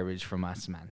that garbage from us,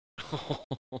 man.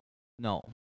 No,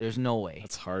 there's no way.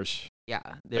 That's harsh. Yeah,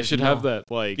 I should have that,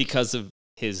 like, because of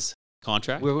his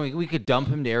contract. We could dump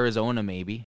him to Arizona,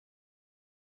 maybe.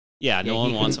 Yeah, no Yeah, one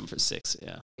he wants can- him for 6.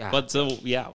 Yeah, Yeah, but so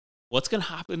what's gonna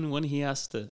happen when he has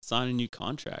to sign a new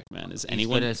contract, man? Is he's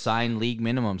anyone? gonna sign league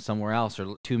minimum somewhere else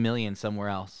or $2 million somewhere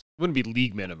else. wouldn't be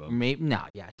league Or minimum. maybe no.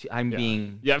 Yeah, I'm Yeah.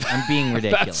 being Yeah, I'm being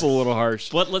ridiculous. That's a little harsh.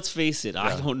 But let's face it, I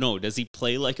Yeah. don't know. Does he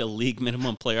play like a league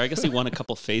minimum player? I guess he won a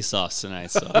couple face-offs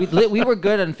tonight. So we were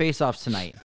good on faceoffs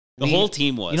tonight. the whole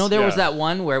team was. There was Yeah. that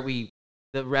one where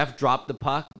the ref dropped the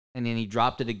puck and then he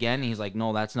dropped it again. And he's like,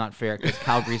 no, that's not fair because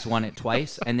Calgary's won it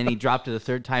twice. And then he dropped it the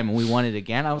third time and we won it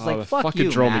again. I was like, that fuck fucking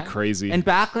you, drove man. me crazy. And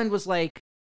Backlund was like,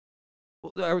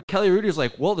 or Kelly Rudy was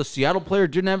like, well, the Seattle player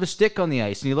didn't have a stick on the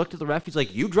ice. And he looked at the ref. He's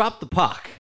like, you dropped the puck.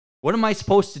 What am I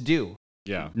supposed to do?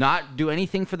 Yeah. not do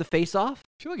anything for the face-off?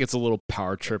 I feel like it's a little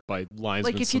power trip by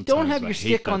linesmen. Like, if you don't sometimes, have but I your hate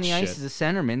stick that on the ice shit. as a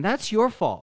centerman, that's your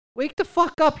fault. Wake the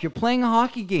fuck up. You're playing a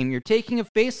hockey game. You're taking a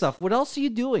face-off. What else are you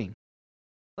doing?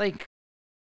 Like,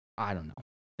 I don't know.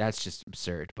 That's just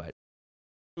absurd, but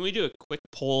Can we do a quick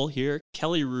poll here?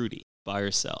 Kelly Rudy, buy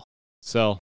or sell?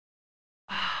 So,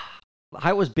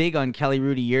 I was big on Kelly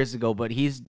Rudy years ago, but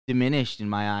he's diminished in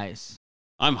my eyes.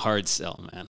 I'm hard sell,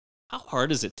 man. How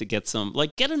hard is it to get some,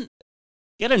 like, get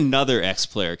another X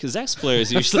player? Because X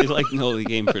players usually, like, know the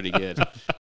game pretty good.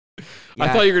 I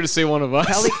thought you were going to say one of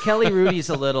us. Kelly Rudy's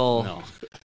a little. No.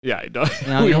 Yeah, I don't. You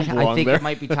know, we don't I belong think there. it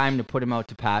might be time to put him out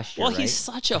to pasture. Well, right? he's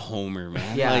such a homer,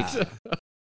 man. Yeah. Like,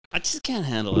 I just can't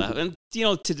handle that. And,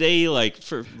 today, like,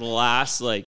 for the last,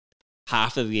 like,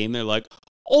 half of the game, they're like,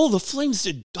 oh, the Flames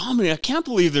did dominate. I can't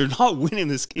believe they're not winning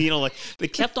this game. Like, they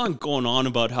kept on going on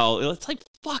about how, it's like,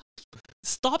 fuck,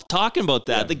 stop talking about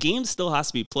that. Yeah. The game still has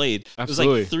to be played.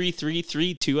 Absolutely. It was like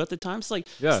 3-3, 3-2 at the time. It's like,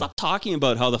 Yeah. stop talking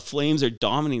about how the Flames are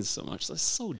dominating so much. That's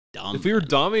so dumb. If we were man.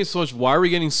 dominating so much, why are we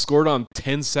getting scored on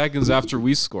 10 seconds after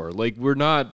we score? Like, we're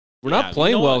not Yeah, not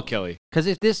playing you know well, what? Kelly. Because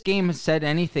if this game has said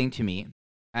anything to me,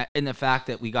 in the fact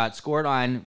that we got scored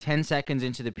on 10 seconds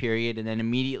into the period and then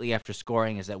immediately after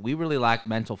scoring, is that we really lacked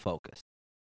mental focus.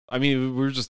 I mean,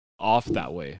 we're just off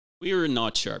that way. We were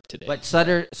not sharp today. But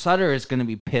Sutter is going to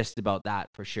be pissed about that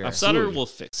for sure. Absolutely. Sutter will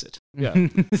fix it. Yeah.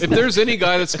 If there's any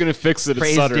guy that's going to fix it, it's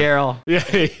Praise Sutter. Daryl.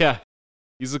 Yeah, yeah.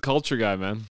 He's a culture guy,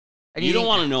 man. You don't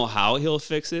want to know how he'll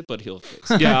fix it, but he'll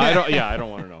fix it. Yeah, I don't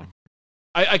want to know.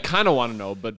 I kind of want to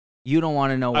know, but You don't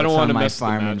want to know I what's don't on wanna my mess with the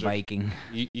farm in magic. Viking.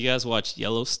 You guys watched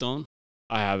Yellowstone?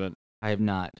 I haven't. I have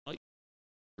not.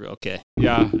 Okay.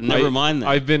 Yeah. Never mind that.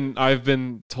 I've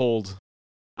been told.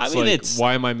 I It's mean, like, it's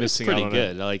why am I it's missing pretty out on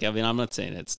good. it? Like, I mean, I'm not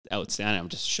saying it's outstanding. I'm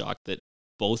just shocked that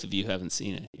both of you haven't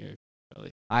seen it.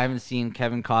 I haven't seen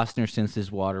Kevin Costner since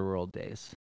his Waterworld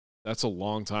days. That's a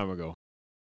long time ago.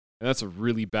 And that's a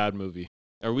really bad movie.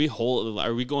 Are we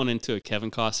going into a Kevin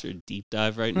Costner deep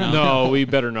dive right now? No, we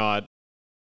better not.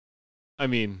 I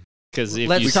mean, Because if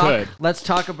Let's you talk. could. Let's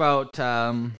talk about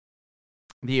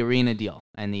the arena deal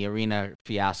and the arena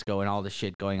fiasco and all the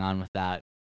shit going on with that.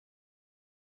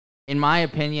 In my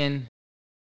opinion,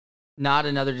 not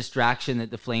another distraction that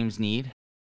the Flames need.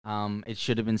 It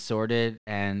should have been sorted,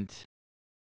 and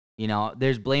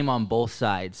there's blame on both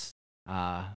sides,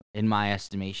 in my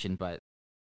estimation. But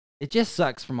it just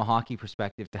sucks from a hockey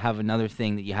perspective to have another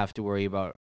thing that you have to worry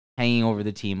about hanging over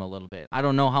the team a little bit. I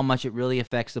don't know how much it really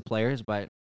affects the players, but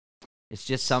it's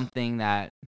just something that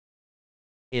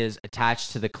is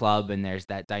attached to the club, and there's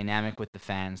that dynamic with the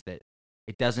fans that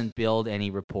it doesn't build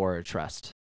any rapport or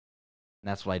trust. And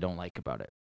that's what I don't like about it.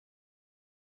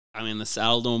 I mean, the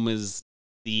Saddle Dome is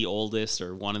the oldest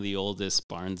or one of the oldest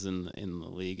barns in the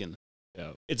league, and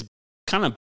Yeah. it's kind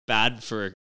of bad for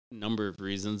a number of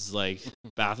reasons. Like,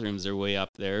 bathrooms are way up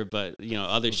there, but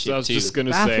other shit I was too. just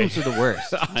gonna Bathrooms say. are the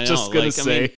worst. I'm I just know, gonna like,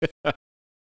 I say.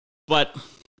 But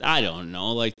I don't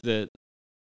know, like the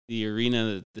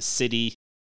arena, the city,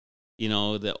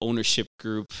 the ownership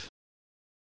group.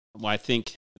 Well, I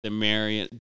think the mayor,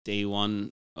 day one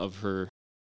of her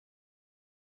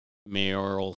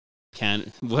mayoral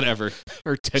whatever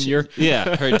Her tenure.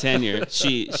 her tenure,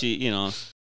 she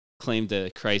claimed a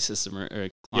crisis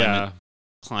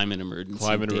climate emergency.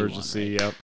 Climate day one, emergency. right?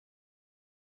 Yep.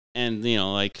 And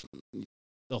like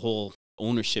the whole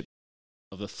ownership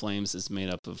of the Flames is made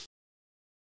up of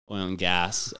oil and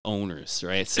gas owners,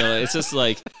 right? So it's just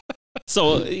like,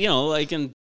 like,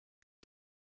 in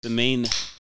the main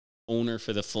owner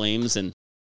for the Flames and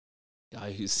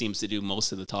guy who seems to do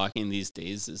most of the talking these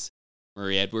days is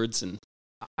Murray Edwards. And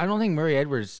I don't think Murray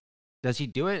Edwards, does he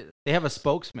do it? They have a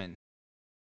spokesman.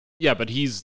 Yeah, but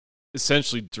he's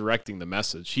essentially directing the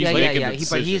message. He's yeah. making the But he's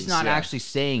decisions, not yeah. actually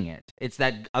saying it. It's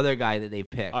that other guy that they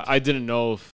picked. I didn't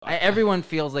know if Everyone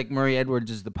feels like Murray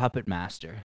Edwards is the puppet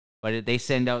master, but they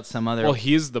send out some other. Well,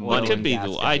 he's the Oil what money. could and be gas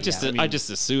guy, I just yeah. I just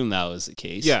assumed that was the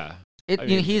case. Yeah. I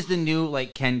mean- he's the new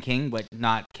like Ken King, but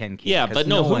not Ken King. Yeah, 'cause but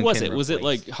no, who one was can it? Was it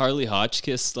replace. like Harley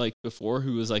Hotchkiss like before,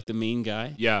 who was like the main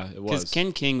guy? Yeah, it Because was.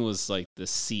 Ken King was like the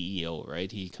CEO, right?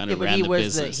 He kind Yeah, of but ran he the was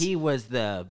business. he was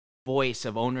the voice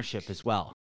of ownership as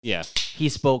well. Yeah, He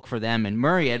spoke for them, and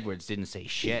Murray Edwards didn't say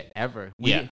shit ever.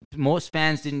 Yeah. Most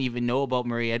fans didn't even know about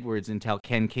Murray Edwards until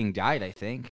Ken King died. I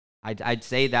think I'd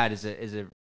say that is a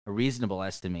reasonable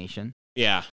estimation.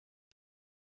 yeah.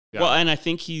 Yeah. Well, and I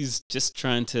think he's just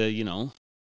trying to,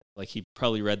 like, he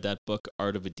probably read that book,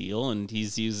 Art of a Deal, and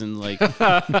he's using like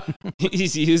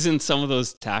he's using some of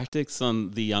those tactics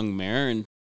on the young mayor and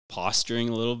posturing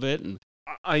a little bit. And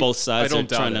both sides I are don't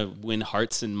doubt trying it. to win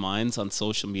hearts and minds on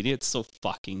social media. It's so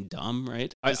fucking dumb,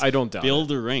 right? I don't doubt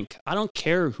Build it. a rink. I don't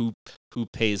care who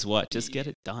pays what. Just get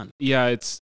it done. Yeah,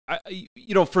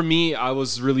 for me, I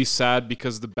was really sad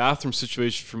because the bathroom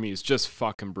situation for me is just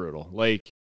fucking brutal. Like,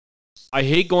 I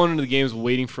hate going into the games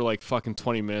waiting for like fucking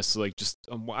 20 minutes. Like, just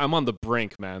I'm on the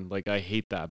brink, man. Like, I hate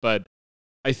that. But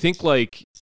I think like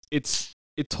it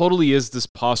totally is this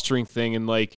posturing thing, and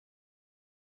like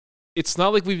it's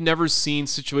not like we've never seen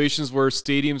situations where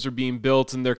stadiums are being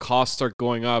built and their costs start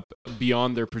going up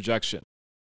beyond their projection.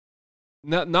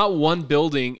 Not one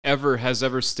building has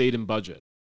ever stayed in budget.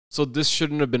 So this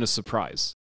shouldn't have been a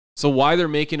surprise. So why they're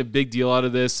making a big deal out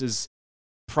of this is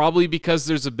probably because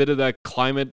there's a bit of that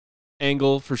climate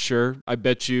angle for sure. I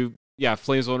bet you, yeah,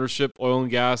 Flames ownership, oil and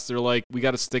gas, they're like, we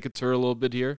got to stick it to her a little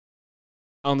bit here.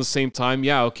 On the same time,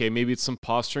 yeah, okay, maybe it's some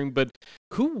posturing, but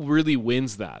who really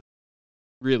wins that?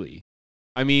 Really?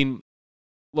 I mean,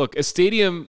 look, a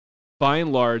stadium, by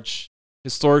and large,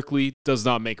 historically does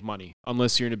not make money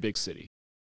unless you're in a big city.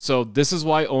 So this is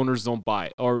why owners don't buy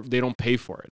it, or they don't pay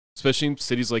for it, especially in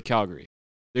cities like Calgary.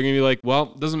 They're going to be like,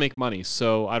 well, it doesn't make money,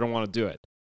 so I don't want to do it.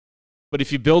 But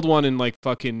if you build one in like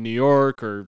fucking New York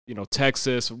or,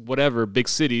 Texas, whatever, big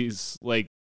cities, like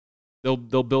they'll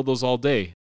build those all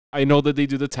day. I know that they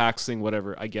do the tax thing,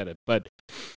 whatever, I get it. But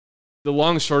the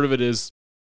long and short of it is,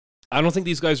 I don't think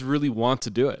these guys really want to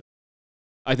do it.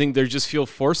 I think they just feel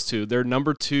forced to. They're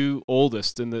number 2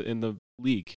 oldest in the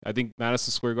league. I think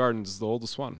Madison Square Garden is the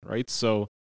oldest one, right? So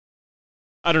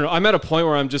I don't know. I'm at a point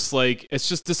where I'm just like, it's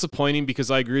just disappointing because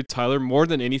I agree with Tyler. More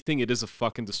than anything, it is a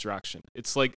fucking distraction.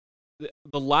 It's like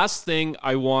the last thing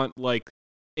I want, like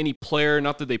any player,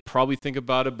 not that they probably think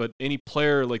about it, but any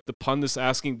player, like the pundits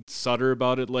asking Sutter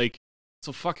about it, like it's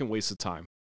a fucking waste of time,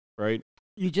 right?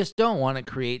 You just don't want to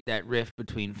create that rift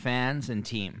between fans and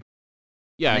team.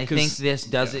 Yeah, and I think this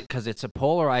does it because it's a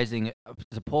polarizing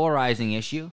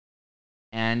issue,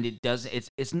 and it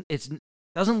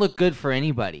doesn't look good for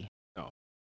anybody. No,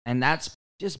 and that's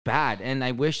just bad. And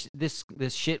I wish this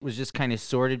shit was just kind of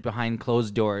sorted behind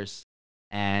closed doors,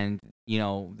 and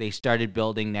they started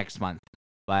building next month.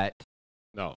 But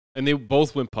no, and they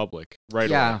both went public right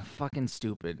away. Yeah, fucking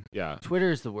stupid. Yeah, Twitter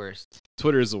is the worst.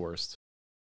 Twitter is the worst,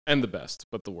 and the best,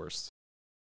 but the worst.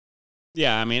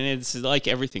 Yeah, I mean, it's like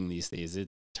everything these days. It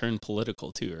turned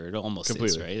political too, or it almost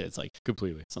is, right? It's like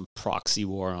completely some proxy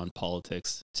war on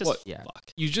politics. Just fuck.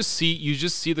 You just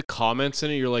see the comments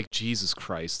in it. You're like, Jesus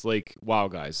Christ! Like, wow,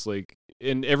 guys! Like,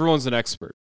 and everyone's an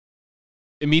expert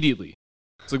immediately.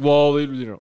 It's like, well,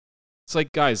 it's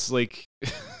like, guys, like,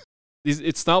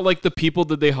 it's not like the people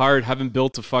that they hired haven't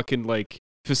built a fucking like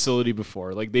facility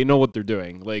before. Like, they know what they're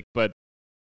doing. Like, but.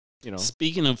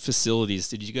 Speaking of facilities,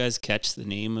 did you guys catch the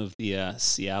name of the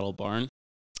Seattle barn?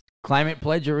 Climate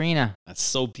Pledge Arena. That's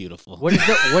so beautiful. What is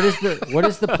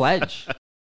the pledge?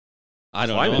 I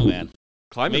don't know, man.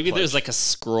 Maybe pledge. there's like a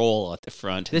scroll at the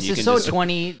front. This is so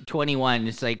 2021.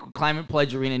 It's like Climate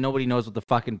Pledge Arena. Nobody knows what the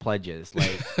fucking pledge is.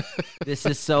 Like, this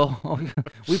is so.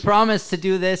 We promised to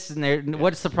do this, and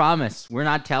what's the promise? We're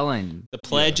not telling. The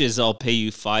pledge is I'll pay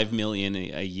you $5 million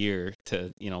a year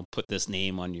to put this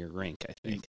name on your rink. I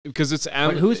think because it's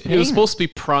who's paying it was supposed to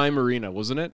be Prime Arena,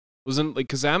 wasn't it? Wasn't like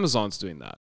because Amazon's doing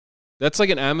that. That's like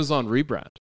an Amazon rebrand.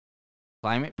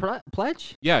 Climate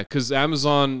Pledge? Yeah, because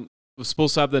Amazon was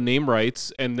supposed to have the name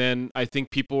rights, and then I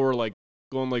think people were like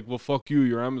going like, "Well, fuck you,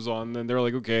 you're Amazon." And then they're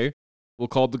like, "Okay, we'll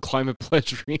call it the Climate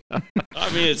Pledge Arena."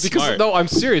 I mean, it's because smart. No, I'm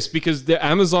serious because the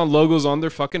Amazon logo's on their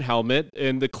fucking helmet,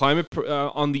 and the climate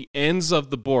on the ends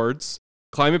of the boards,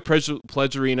 Climate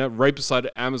Pledge Arena, right beside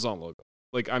the Amazon logo.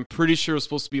 Like, I'm pretty sure it was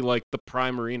supposed to be like the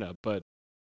Prime Arena, but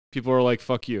people are like,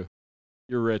 "Fuck you,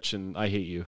 you're rich, and I hate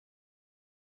you."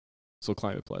 So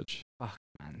Climate Pledge. Fuck,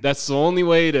 man. That's the only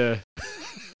way to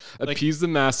appease the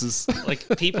masses.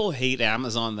 Like, people hate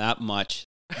Amazon that much,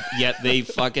 yet they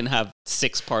fucking have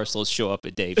 6 parcels show up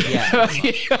a day. Yeah.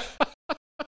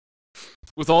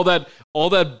 With all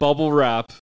that bubble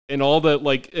wrap and all that,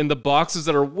 like, in the boxes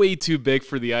that are way too big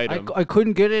for the item. I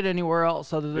couldn't get it anywhere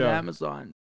else other than Amazon.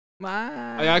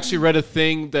 I actually read a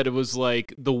thing that it was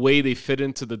like the way they fit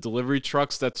into the delivery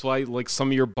trucks. That's why like some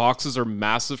of your boxes are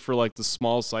massive for like the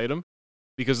smallest item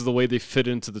because of the way they fit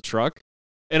into the truck.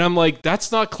 And I'm like,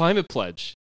 that's not Climate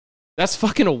Pledge. That's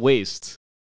fucking a waste.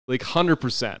 Like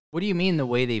 100%. What do you mean the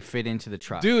way they fit into the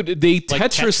truck? Dude, they Like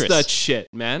Tetris Tetris. that shit,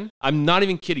 man. I'm not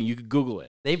even kidding. You could Google it.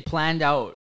 They've planned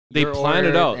out. They your plan it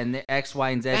order out. and the X, Y,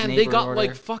 and Z. And neighbor they got order.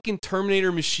 like fucking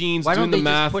Terminator machines Why doing don't the they just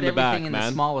math put in the everything back, in man.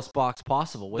 the smallest box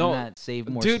possible? Wouldn't No, that save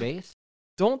more dude, space?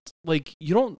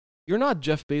 You're not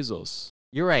Jeff Bezos.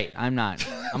 You're right. I'm not.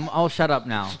 I'll shut up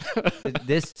now.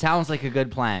 This sounds like a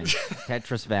good plan.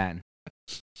 Tetris van.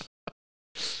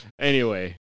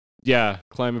 Anyway, yeah,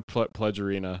 Climate Pledge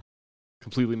Arena,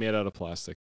 completely made out of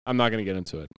plastic. I'm not going to get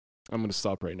into it. I'm going to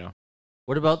stop right now.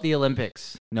 What about the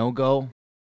Olympics? No go?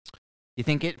 You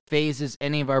think it phases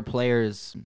any of our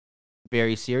players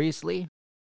very seriously?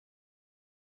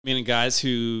 Meaning guys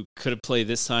who could have played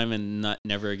this time and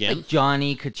never again? Like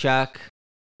Johnny, Kachuk,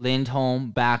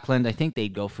 Lindholm, Backlund. I think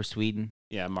they'd go for Sweden.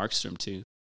 Yeah, Markstrom too.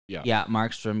 Yeah,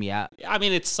 Markstrom, yeah. I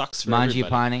mean, it sucks for everybody.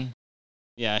 Mangiapane.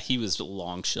 Yeah, he was a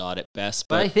long shot at best.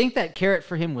 But I think that carrot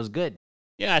for him was good.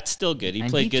 Yeah, it's still good. He and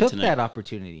played good took tonight. That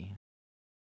opportunity.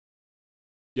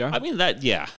 Yeah. I mean,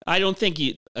 I don't think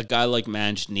a guy like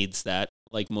Mange needs that,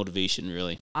 like, motivation,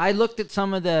 really. I looked at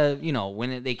some of the,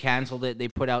 when they canceled it, they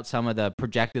put out some of the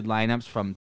projected lineups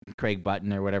from Craig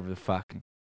Button or whatever the fuck.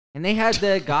 And they had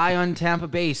the guy on Tampa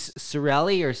Bay,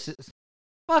 Cirelli or...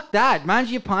 Fuck that.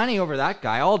 Mangiapane over that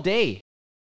guy all day.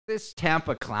 This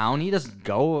Tampa clown, he doesn't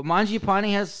go.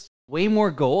 Mangiapane has way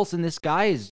more goals, and this guy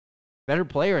is a better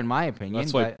player, in my opinion.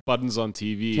 That's why Button's on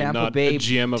TV, Tampa not Bay, a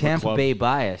GM of a Tampa club. Bay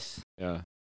bias. Yeah.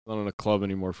 Not on a club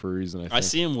anymore for a reason, I think. I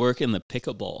see him working the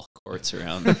pickleball courts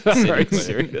around. Are you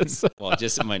serious? Well,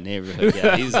 just in my neighborhood.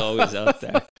 Yeah, he's always out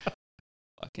there.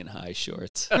 Fucking high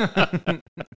shorts.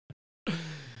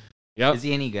 Yeah. Is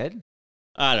he any good?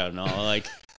 I don't know. Like,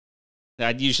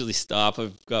 I'd usually stop.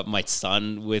 I've got my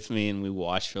son with me, and we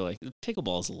watch for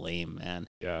pickleball's lame, man.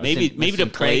 Yeah. Maybe to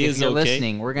Craig, play if is you're okay.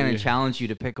 listening, we're going to Yeah. challenge you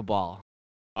to pickleball.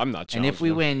 I'm not challenging And if we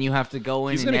him. win, you have to go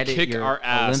in He's and gonna edit kick your our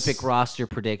ass. Olympic roster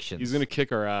predictions. He's going to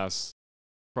kick our ass.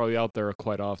 Probably out there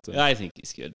quite often. I think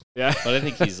he's good, Yeah. but I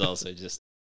think he's also just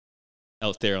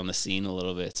out there on the scene a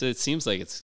little bit. So it seems like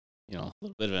it's a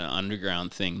little bit of an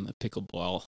underground thing, the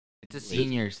pickleball. It's a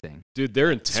seniors thing. Dude,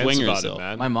 they're intense Swingers, about though. it,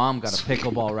 man. My mom got a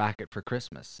pickleball racket for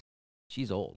Christmas. She's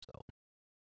old, so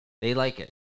they like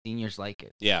it. Seniors like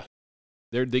it. Yeah,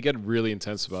 They get really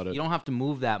intense about it. You don't have to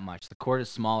move that much. The court is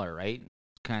smaller, right?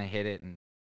 Kind of hit it. And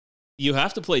you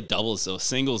have to play doubles though.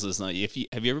 Singles is not. Have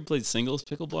you ever played singles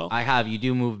pickleball? I have. You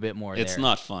do move a bit more. It's there.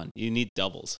 not fun. You need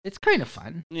doubles. It's kind of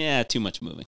fun. Yeah, too much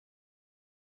moving.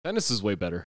 Tennis is way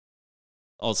better.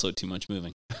 Also, too much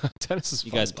moving. Tennis is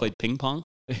You fun, guys though. played ping pong?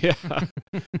 Yeah.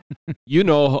 You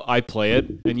know I play it,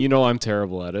 and you know I'm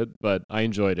terrible at it, but I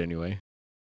enjoy it anyway.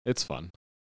 It's fun.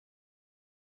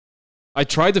 I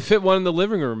tried to fit one in the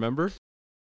living room, remember?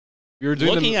 We were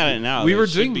doing Looking at it now, we there were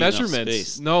should doing be enough measurements.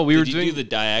 space. No, we were Did you doing do the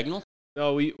diagonal?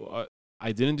 No,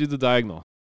 I didn't do the diagonal.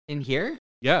 In here?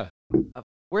 Yeah.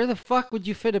 Where the fuck would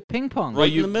you fit a ping pong?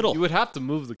 Right you, in the middle. You would have to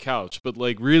move the couch, but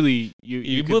really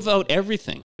You could- move out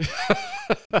everything.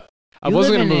 I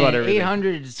wasn't going to move out an everything.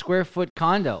 800 square foot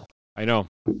condo. I know.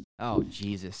 Oh,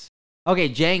 Jesus. Okay,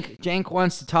 Jank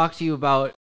wants to talk to you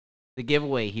about the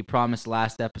giveaway he promised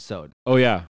last episode. Oh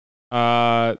yeah.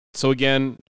 So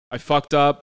again, I fucked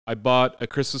up. I bought a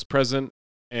Christmas present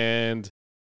and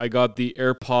I got the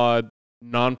AirPod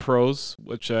non-pros,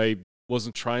 which I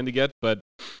wasn't trying to get, but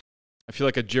I feel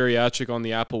like a geriatric on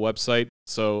the Apple website.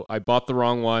 So I bought the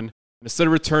wrong one. And instead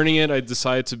of returning it, I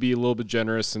decided to be a little bit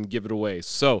generous and give it away.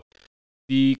 So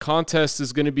the contest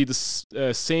is going to be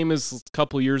the same as a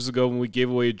couple years ago when we gave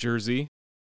away a jersey.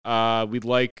 We'd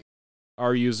like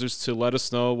our users to let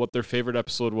us know what their favorite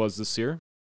episode was this year.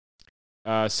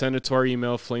 Send it to our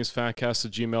email,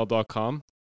 flamesfantcast@gmail.com.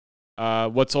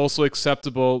 What's also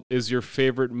acceptable is your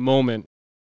favorite moment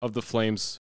of the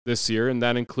Flames this year, and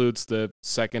that includes the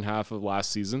second half of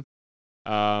last season.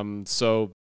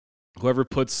 So whoever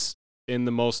puts in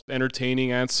the most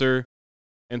entertaining answer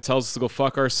and tells us to go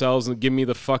fuck ourselves and give me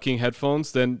the fucking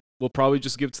headphones, then we'll probably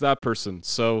just give it to that person.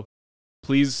 So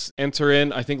please enter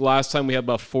in. I think last time we had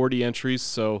about 40 entries,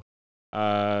 so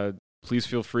please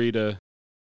feel free to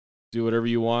do whatever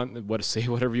you want, say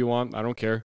whatever you want. I don't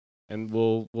care, and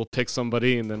we'll pick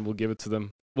somebody and then we'll give it to them.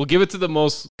 We'll give it to the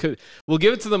most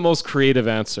creative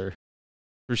answer,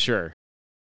 for sure.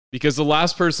 Because the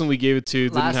last person we gave it to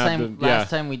didn't Last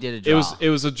time we did a draw. It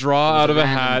was a draw out of a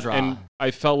random hat, draw. and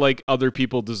I felt like other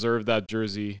people deserved that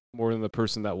jersey more than the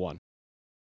person that won.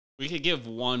 We could give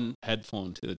one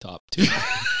headphone to the top two.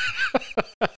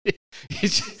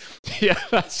 Yeah,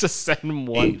 let's just send them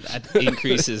one. That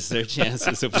increases their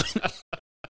chances of winning.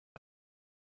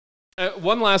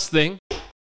 One last thing.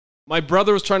 My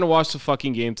brother was trying to watch the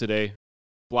fucking game today.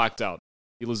 Blacked out.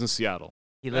 He lives in Seattle.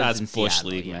 He lives That's in Bush Seattle,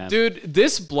 League, yeah. man. Dude,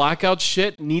 this blackout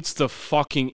shit needs to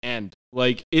fucking end.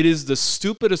 Like, it is the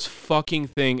stupidest fucking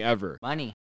thing ever.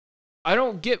 Money. I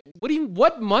don't get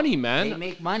what money, man? They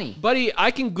make money. Buddy, I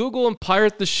can Google and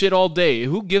pirate the shit all day.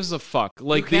 Who gives a fuck?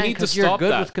 Like, they need to stop you're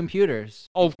good that. with computers.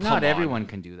 Oh, come Not on. everyone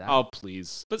can do that. Oh,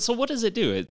 please. But so what does it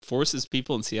do? It forces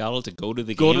people in Seattle to go to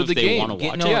the Go game to if the they game. want to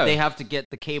watch No, it. Yeah. they have to get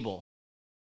the cable.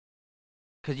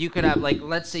 Because you could have, like,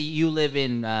 let's say you live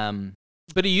in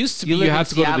But it used to be you you live had in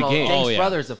to go to the Seattle. game. Jake's Oh, yeah.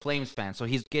 brother's a Flames fan, so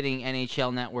he's getting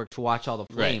NHL Network to watch all the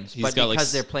Right. Flames. He's But got, like,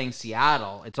 because they're playing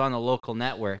Seattle, it's on the local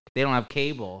network. They don't have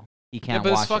cable. He Yeah, can't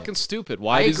but watch it's fucking it. stupid.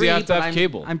 Why I does he agree, have to but have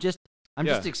cable? I'm just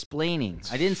Yeah. explaining.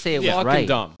 I didn't say it Yeah. was fucking right.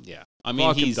 dumb. Yeah. I mean,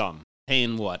 Fucking he's dumb.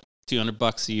 paying what?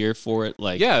 $200 a year for it.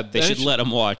 Like, Yeah, they then should it let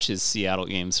him watch his Seattle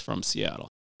games from Seattle.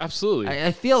 Absolutely.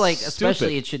 I feel like, Stupid.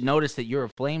 especially, it should notice that you're a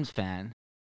Flames fan,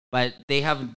 but they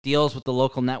have deals with the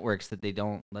local networks that they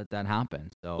don't let that happen.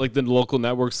 So Like the local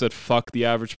networks that fuck the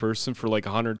average person for like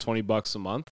 $120 a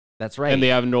month. that's right. And they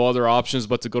have no other options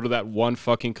but to go to that one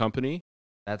fucking company.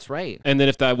 That's right. And then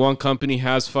if that one company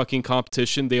has fucking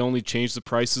competition, they only change the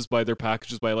prices by their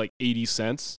packages by like 80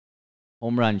 cents.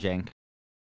 Home run, Jenk.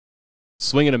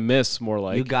 Swing and a miss, more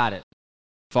like. You got it.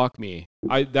 Fuck me.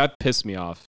 That pissed me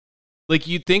off. Like,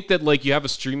 you'd think that like you have a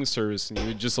streaming service and you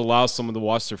would just allow someone to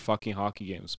watch their fucking hockey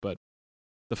games, but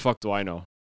the fuck do I know,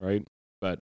 right?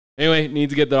 But anyway,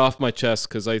 need to get that off my chest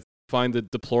because I find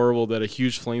it deplorable that a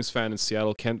huge Flames fan in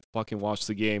Seattle can't fucking watch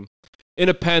the game. In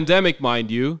a pandemic, mind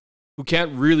you, who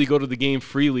can't really go to the game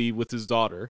freely with his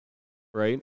daughter,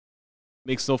 right?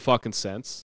 Makes no fucking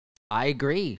sense. I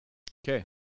agree. Okay.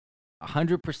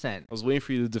 100%. I was waiting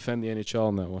for you to defend the NHL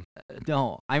on that one.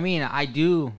 No, I mean, I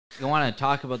do want to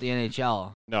talk about the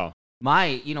NHL. No.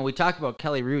 We talk about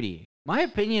Kelly Rudy. My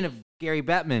opinion of Gary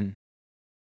Bettman,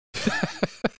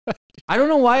 I don't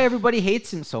know why everybody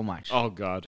hates him so much. Oh,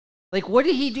 God. Like, what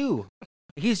did he do?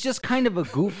 He's just kind of a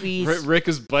goofy, Rick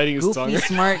is biting his tongue.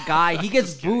 goofy, smart guy. He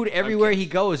gets booed everywhere he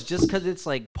goes just because it's,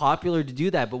 like, popular to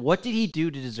do that. But what did he do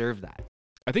to deserve that?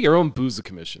 I think everyone boos the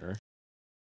commissioner.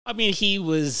 I mean, he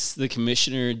was the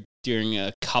commissioner during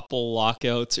a couple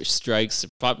lockouts or strikes.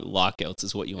 Probably lockouts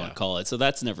is what you want Yeah. to call it. So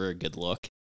that's never a good look.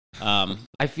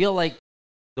 I feel like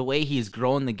the way he's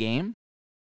grown the game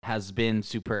has been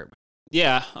superb.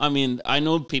 Yeah, I mean, I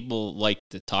know people like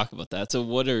to talk about that. So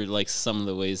what are like some of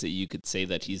the ways that you could say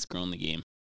that he's grown the game?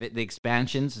 The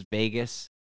expansions, Vegas,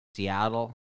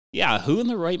 Seattle. Yeah, who in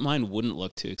the right mind wouldn't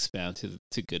look to expand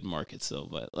to good markets though?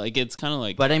 But like it's kind of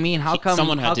like But I mean, how come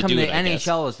someone had to do the it, I guess.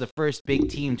 NHL is the first big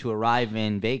team to arrive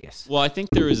in Vegas? Well, I think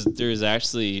there's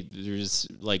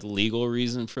like legal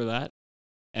reason for that.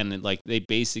 And then, like they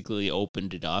basically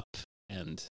opened it up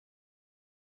and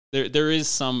there is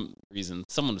some reason.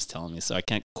 Someone was telling me, so I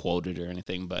can't quote it or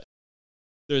anything, but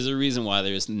there's a reason why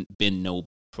there's been no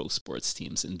pro sports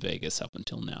teams in Vegas up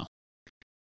until now.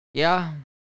 Yeah,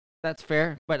 that's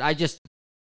fair. But I just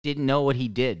didn't know what he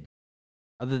did,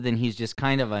 other than he's just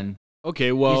kind of an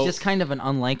Okay, well, he's just kind of an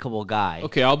unlikable guy.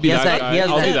 okay, I'll be He has that guy. he has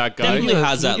I'll be that Can guy. you Definitely do a-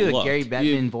 has can you that do a look. Gary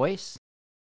Bettman voice?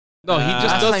 No, he just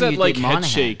Last does time that you like did head Monahan.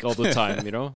 shake all the time,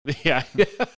 you know? Yeah.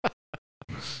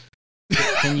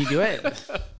 Can you do it?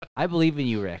 I believe in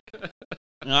you, Rick.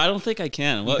 No, I don't think I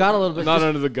can. You got a little bit. Not just,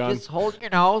 under the gun. just hold your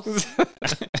nose.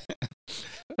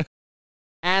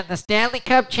 And the Stanley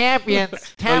Cup champions, No,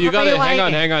 Tampa you gotta Bay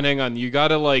hang Lightning. on. You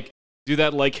gotta like do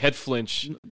that like head flinch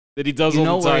that he does You all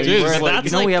know the time. where- He's Dude, where- just like, that's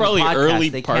you know like we have a probably podcast. early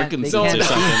They can't- Parkinson's they or can't-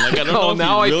 something. Like I don't know oh, if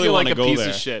now you I really feel want like to a go piece there.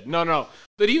 of shit. No.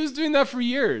 But he was doing that for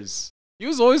years. He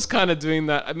was always kind of doing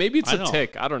that. Maybe it's I a know.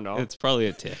 tick. I don't know. It's probably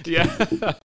a tick.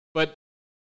 Yeah. But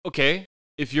okay,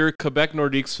 if you're a Quebec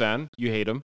Nordiques fan, you hate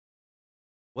him.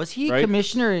 Was he Right?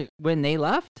 commissioner when they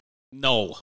left?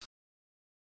 No.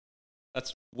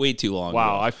 That's way too long.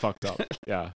 Wow, ago. I fucked up.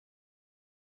 Yeah.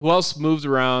 Who else moved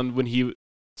around when he?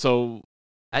 So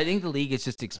I think the league has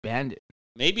just expanded.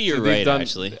 Maybe you're they've right, done-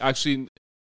 actually. Actually,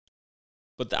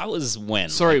 But that was when?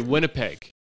 sorry, Like, Winnipeg.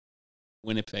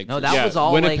 Winnipeg. No, for that Yeah, was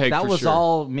all Winnipeg like that for was sure.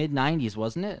 all mid '90s,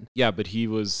 wasn't it? Yeah, but he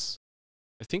was.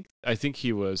 I think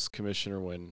he was commissioner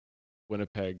when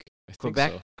Winnipeg. I think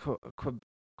Quebec, so.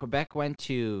 Quebec went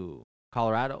to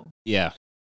Colorado. Yeah.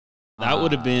 That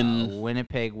would have been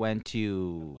Winnipeg went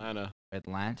to Atlanta.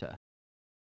 Atlanta.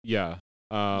 Yeah.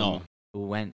 no. Who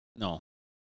went? No.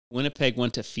 Winnipeg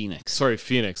went to Phoenix. Sorry,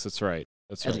 Phoenix. That's right.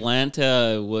 That's right.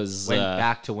 Atlanta was Went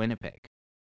back to Winnipeg.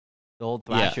 The old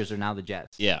Yeah. Thrashers are now the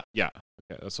Jets. yeah.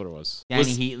 Okay, that's what it was. Danny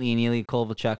Was- Heatley and Ilya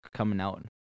Kovalchuk coming out.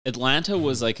 Atlanta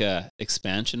was like a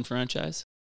expansion franchise.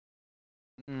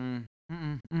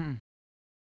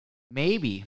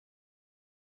 Maybe.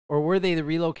 Or were they the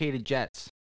relocated Jets?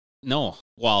 No.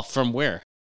 Well, from where?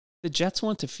 The Jets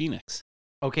went to Phoenix.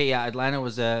 Okay, yeah, Atlanta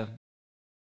was a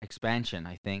expansion,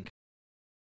 I think.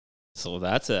 So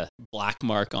that's a black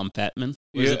mark on Bettman.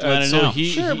 Where's Yeah, Atlanta so now?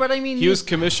 Sure, but I mean, he was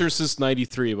commissioner since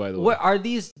 '93, by the way. what are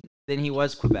these? Then he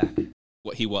was Quebec.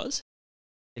 What he was?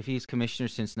 If he's commissioner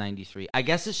since '93, I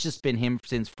guess it's just been him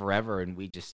since forever, and we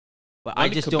just. But When I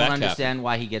did just Quebec don't understand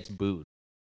why he gets booed.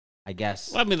 I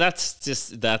guess. Well, I mean, that's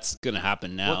going to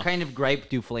happen now. What kind of gripe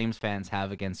do Flames fans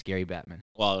have against Gary Bettman?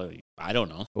 Well, I don't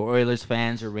know. Or Oilers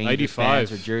fans, or Rangers 95.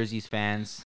 fans, or Jerseys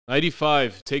fans?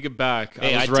 '95, take it back.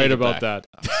 Hey, I was I'd right take it about back. that.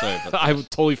 I'm sorry about that. I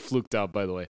totally fluked out, by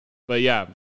the way. But yeah,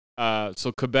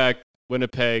 so Quebec,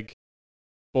 Winnipeg,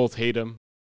 both hate him.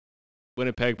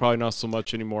 Winnipeg probably not so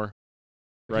much anymore,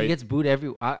 He right? gets booed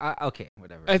every. Okay,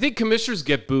 whatever. I think commissioners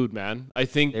get booed, man. I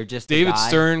think They're just the David guy.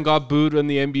 Stern got booed in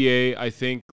the NBA. I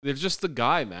think they're just the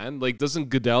guy, man. Like, doesn't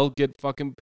Goodell get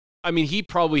fucking? I mean, he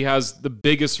probably has the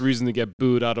biggest reason to get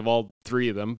booed out of all three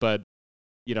of them, but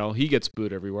he gets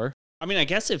booed everywhere. I mean, I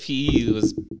guess if he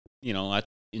was,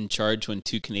 in charge when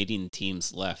 2 Canadian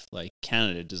teams left, like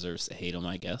Canada deserves to hate him,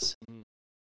 I guess.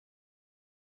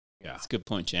 Yeah. That's a good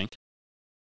point, Jank.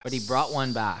 But he brought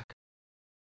one back.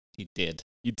 He did.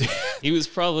 You did He was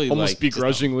probably almost like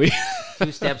begrudgingly.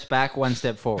 2 steps back, 1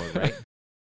 step forward, right?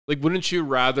 Like, wouldn't you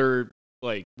rather,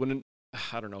 I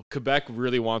don't know, Quebec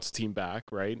really wants a team back,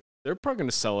 right? They're probably going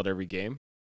to sell it every game.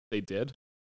 They did.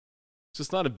 It's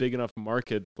just not a big enough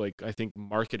market, I think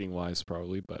marketing-wise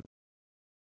probably, but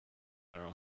I don't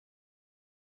know.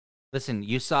 Listen,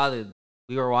 you saw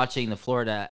we were watching the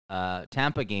Florida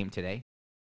Tampa game today.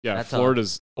 Yeah, That's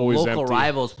Florida's always Local empty.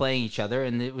 rivals playing each other,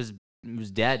 and it was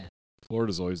dead.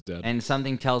 Florida's always dead. And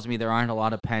something tells me there aren't a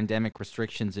lot of pandemic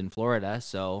restrictions in Florida,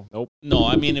 so No,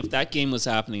 I mean, if that game was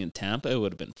happening in Tampa, it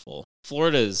would have been full.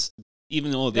 Florida's,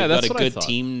 even though they've got that's a what I good thought.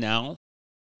 team now,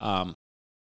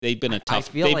 they've been a I tough.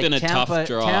 feel They've like been a tough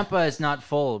draw. Tampa is not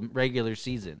full regular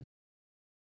season.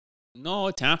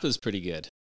 No, Tampa's pretty good.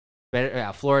 Better,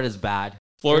 yeah, Florida's bad.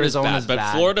 Florida's Arizona's bad, but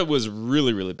bad. Florida was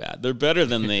really, really bad. They're better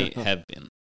than they have been.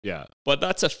 Yeah, But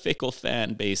that's a fickle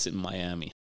fan base in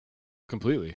Miami.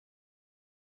 completely.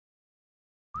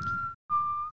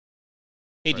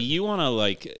 Hey, do you want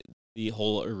to, the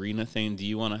whole arena thing, do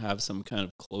you want to have some kind of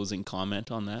closing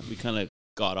comment on that? We kind of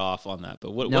got off on that,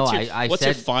 but No, what's your, I what's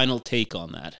your said- final take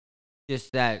on that?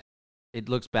 Just that it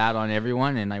looks bad on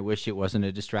everyone, and I wish it wasn't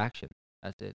a distraction.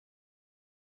 That's it.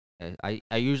 I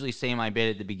usually say my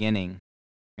bit at the beginning,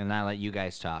 and I let you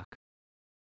guys talk.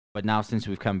 But now, since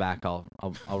we've come back, I'll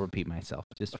repeat myself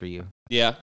just for you.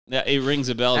 Yeah, it rings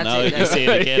a bell That's now it. that you say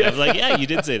it again. I was like, yeah, you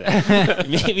did say that.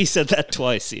 Maybe said that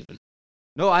twice even.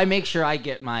 No, I make sure I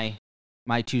get my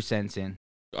 2 cents in.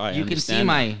 I You can see understand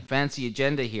my fancy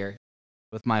agenda here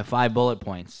with my 5 bullet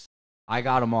points. I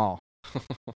got them all.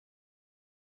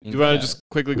 Do you want to just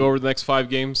quickly go over the next 5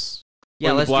 games?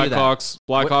 Yeah, let's do that.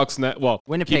 Blackhawks net. Well,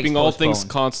 Winnipeg's keeping all things postponed.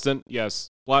 constant. Yes.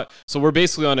 So we're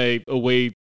basically on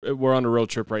we're on a road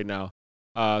trip right now.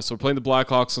 So we're playing the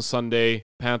Blackhawks on Sunday,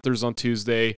 Panthers on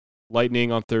Tuesday,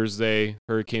 Lightning on Thursday,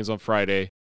 Hurricanes on Friday.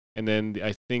 And then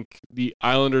I think the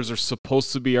Islanders are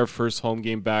supposed to be our first home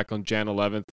game back on Jan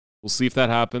 11th. We'll see if that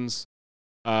happens.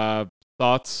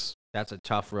 Thoughts? That's a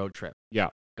tough road trip. Yeah.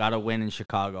 Got to win in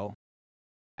Chicago.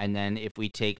 And then if we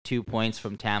take 2 points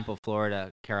from Tampa,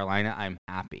 Florida, Carolina, I'm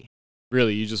happy.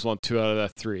 Really, you just want 2 out of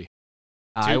that 3.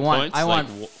 I 2 want points? I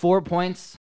want Like, 4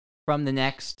 points from the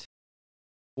next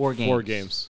 4 games. 4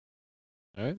 games.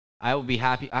 All right. I will be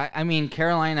happy. I mean,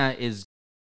 Carolina is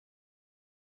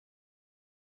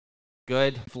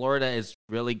good. Florida is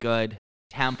really good.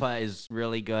 Tampa is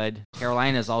really good.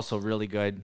 Carolina is also really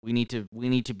good. We need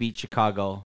to beat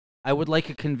Chicago. I would like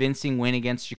a convincing win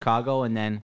against Chicago, and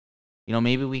then,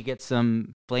 maybe we get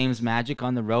some Flames magic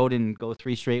on the road and go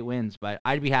 3 straight wins. But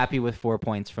I'd be happy with 4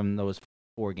 points from those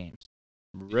 4 games.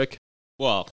 Rick?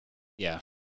 Well, yeah.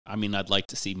 I mean, I'd like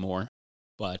to see more,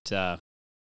 but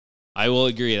I will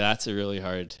agree that's a really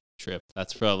hard trip.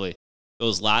 That's probably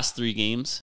those last 3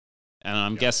 games. And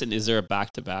I'm guessing, is there a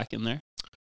back-to-back in there?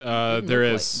 Didn't There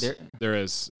look is. like- There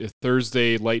is.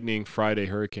 Thursday, Lightning. Friday,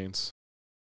 Hurricanes.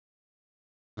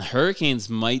 The Hurricanes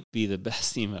might be the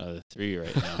best team out of the 3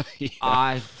 right now.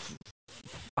 Yeah.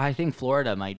 I think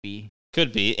Florida might be.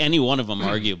 Could be. Any one of them,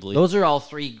 arguably. Those are all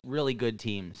 3 really good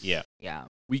teams. Yeah. Yeah.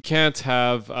 We can't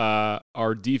have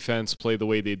our defense play the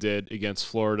way they did against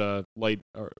Florida,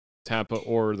 Tampa,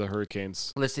 or the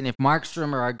Hurricanes. Listen, if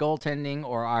Markstrom or our goaltending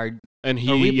or our And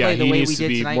Or we play the way needs we to did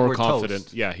be tonight, more we're confident.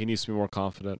 toast. Yeah, he needs to be more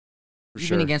confident. For even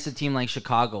sure. against a team like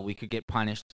Chicago, we could get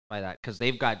punished by that because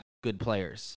they've got good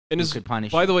players. And who is- could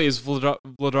punish. By you. the way, is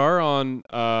Vladar on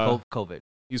COVID.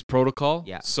 he's protocol?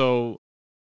 Yeah. So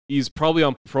he's probably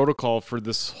on protocol for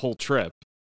this whole trip.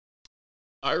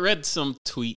 I read some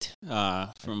tweet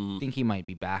I from. think he might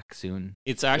be back soon.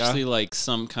 It's actually like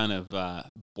some kind of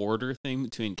border thing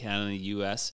between Canada and the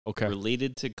U.S. Okay.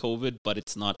 related to COVID, but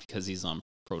it's not because he's on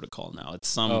protocol now. It's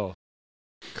some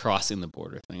crossing the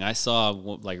border thing. I saw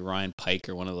like Ryan Pike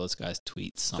or one of those guys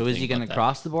tweet something. So is he going to about that.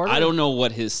 cross the border? I don't know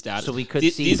what his status. So we could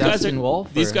see these guys Dustin are,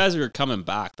 Wolf? These or- guys are coming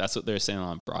back. That's what they're saying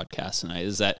on broadcast tonight.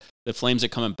 Is that the Flames are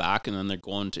coming back and then they're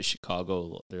going to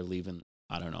Chicago. They're leaving.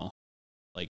 I don't know,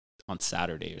 like on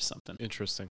Saturday or something.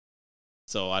 Interesting.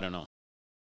 So I don't know.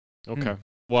 Okay.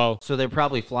 Well, So they're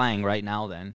probably flying right now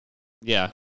then.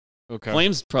 Yeah, okay.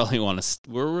 Flames probably want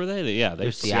to. Where were they? Yeah,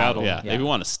 They're Seattle. Yeah, Yeah. they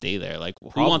want to stay there. Like,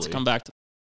 who wants to Probably. come back to?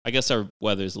 I guess our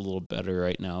weather's a little better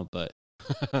right now, but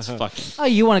it's fucking. Oh,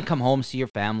 you want to come home, see your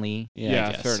family. Yeah, I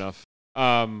Yeah, guess. fair enough.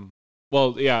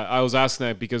 Well, yeah, I was asking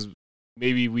that because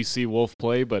maybe we see Wolf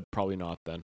play, but probably not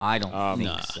then. I don't think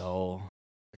Nah. so.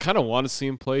 I kind of want to see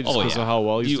him play just Oh, because yeah. of how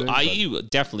well he's doing. but- You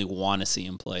definitely want to see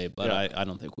him play, but Yeah. I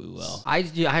don't think we will. I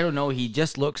don't know. He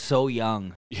just looks so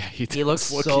young. yeah, He does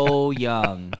looks look so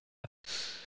young.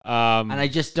 young. And I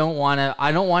just don't want to.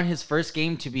 I don't want his first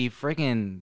game to be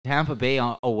friggin' Tampa Bay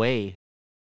away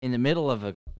in the middle of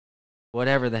a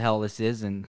whatever the hell this is.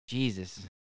 And Jesus.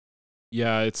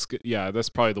 yeah, that's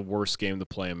probably the worst game to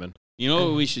play him in. You know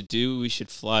what we should do? We should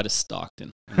fly to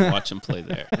Stockton and watch him play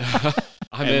there.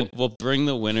 I'm And in. we'll bring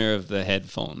the winner of the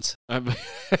headphones. I'm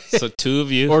So two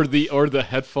of you, or the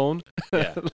headphone.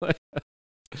 Yeah.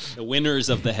 the winners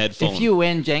of the headphones. If you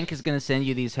win, Jenk is going to send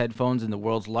you these headphones in the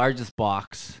world's largest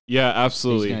box. Yeah, He's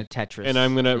absolutely. going to Tetris. And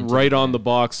I'm gonna into write on it. the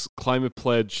box Climate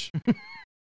Pledge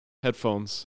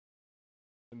headphones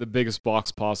in the biggest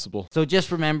box possible. So just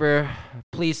remember,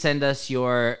 please send us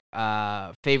your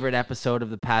favorite episode of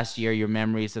the past year, your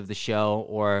memories of the show,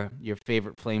 or your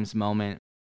favorite Flames moment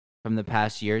from the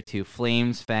past year to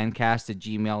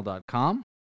flamesfancast@gmail.com.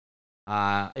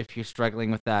 If you're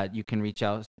struggling with that, you can reach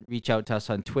out to us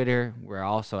on Twitter. We're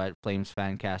also at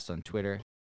FlamesFancast on Twitter.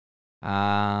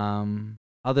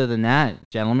 Other than that,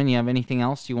 gentlemen, you have anything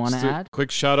else you want to Just a add? quick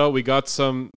shout out. We got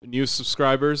some new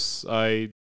subscribers.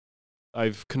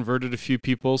 I've converted a few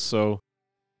people, so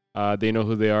they know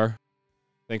who they are.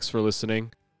 Thanks for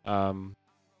listening.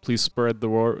 Please spread the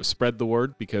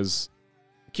word because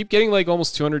we keep getting like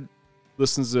almost 200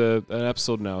 listens an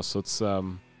episode now. So it's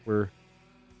we're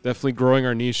definitely growing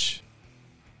our niche.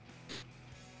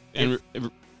 And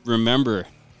remember,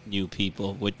 new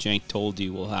people, what Jank told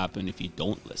you will happen if you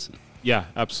don't listen. Yeah,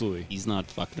 absolutely. He's not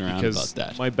fucking around Because about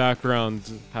that. my background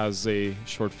has a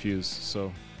short fuse,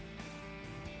 so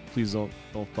please don't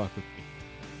fuck with me.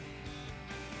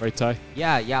 Right, Ty?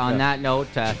 Yeah. On Yeah. that note,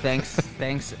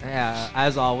 thanks,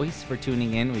 as always for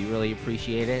tuning in. We really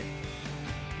appreciate it.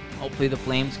 Hopefully the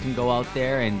Flames can go out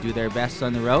there and do their best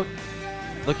on the road.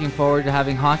 Looking forward to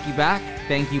having hockey back.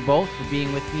 Thank you both for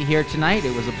being with me here tonight.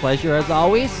 It was a pleasure as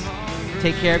always.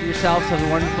 Take care of yourselves. Have a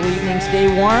wonderful evening.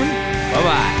 Stay warm.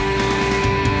 Bye-bye.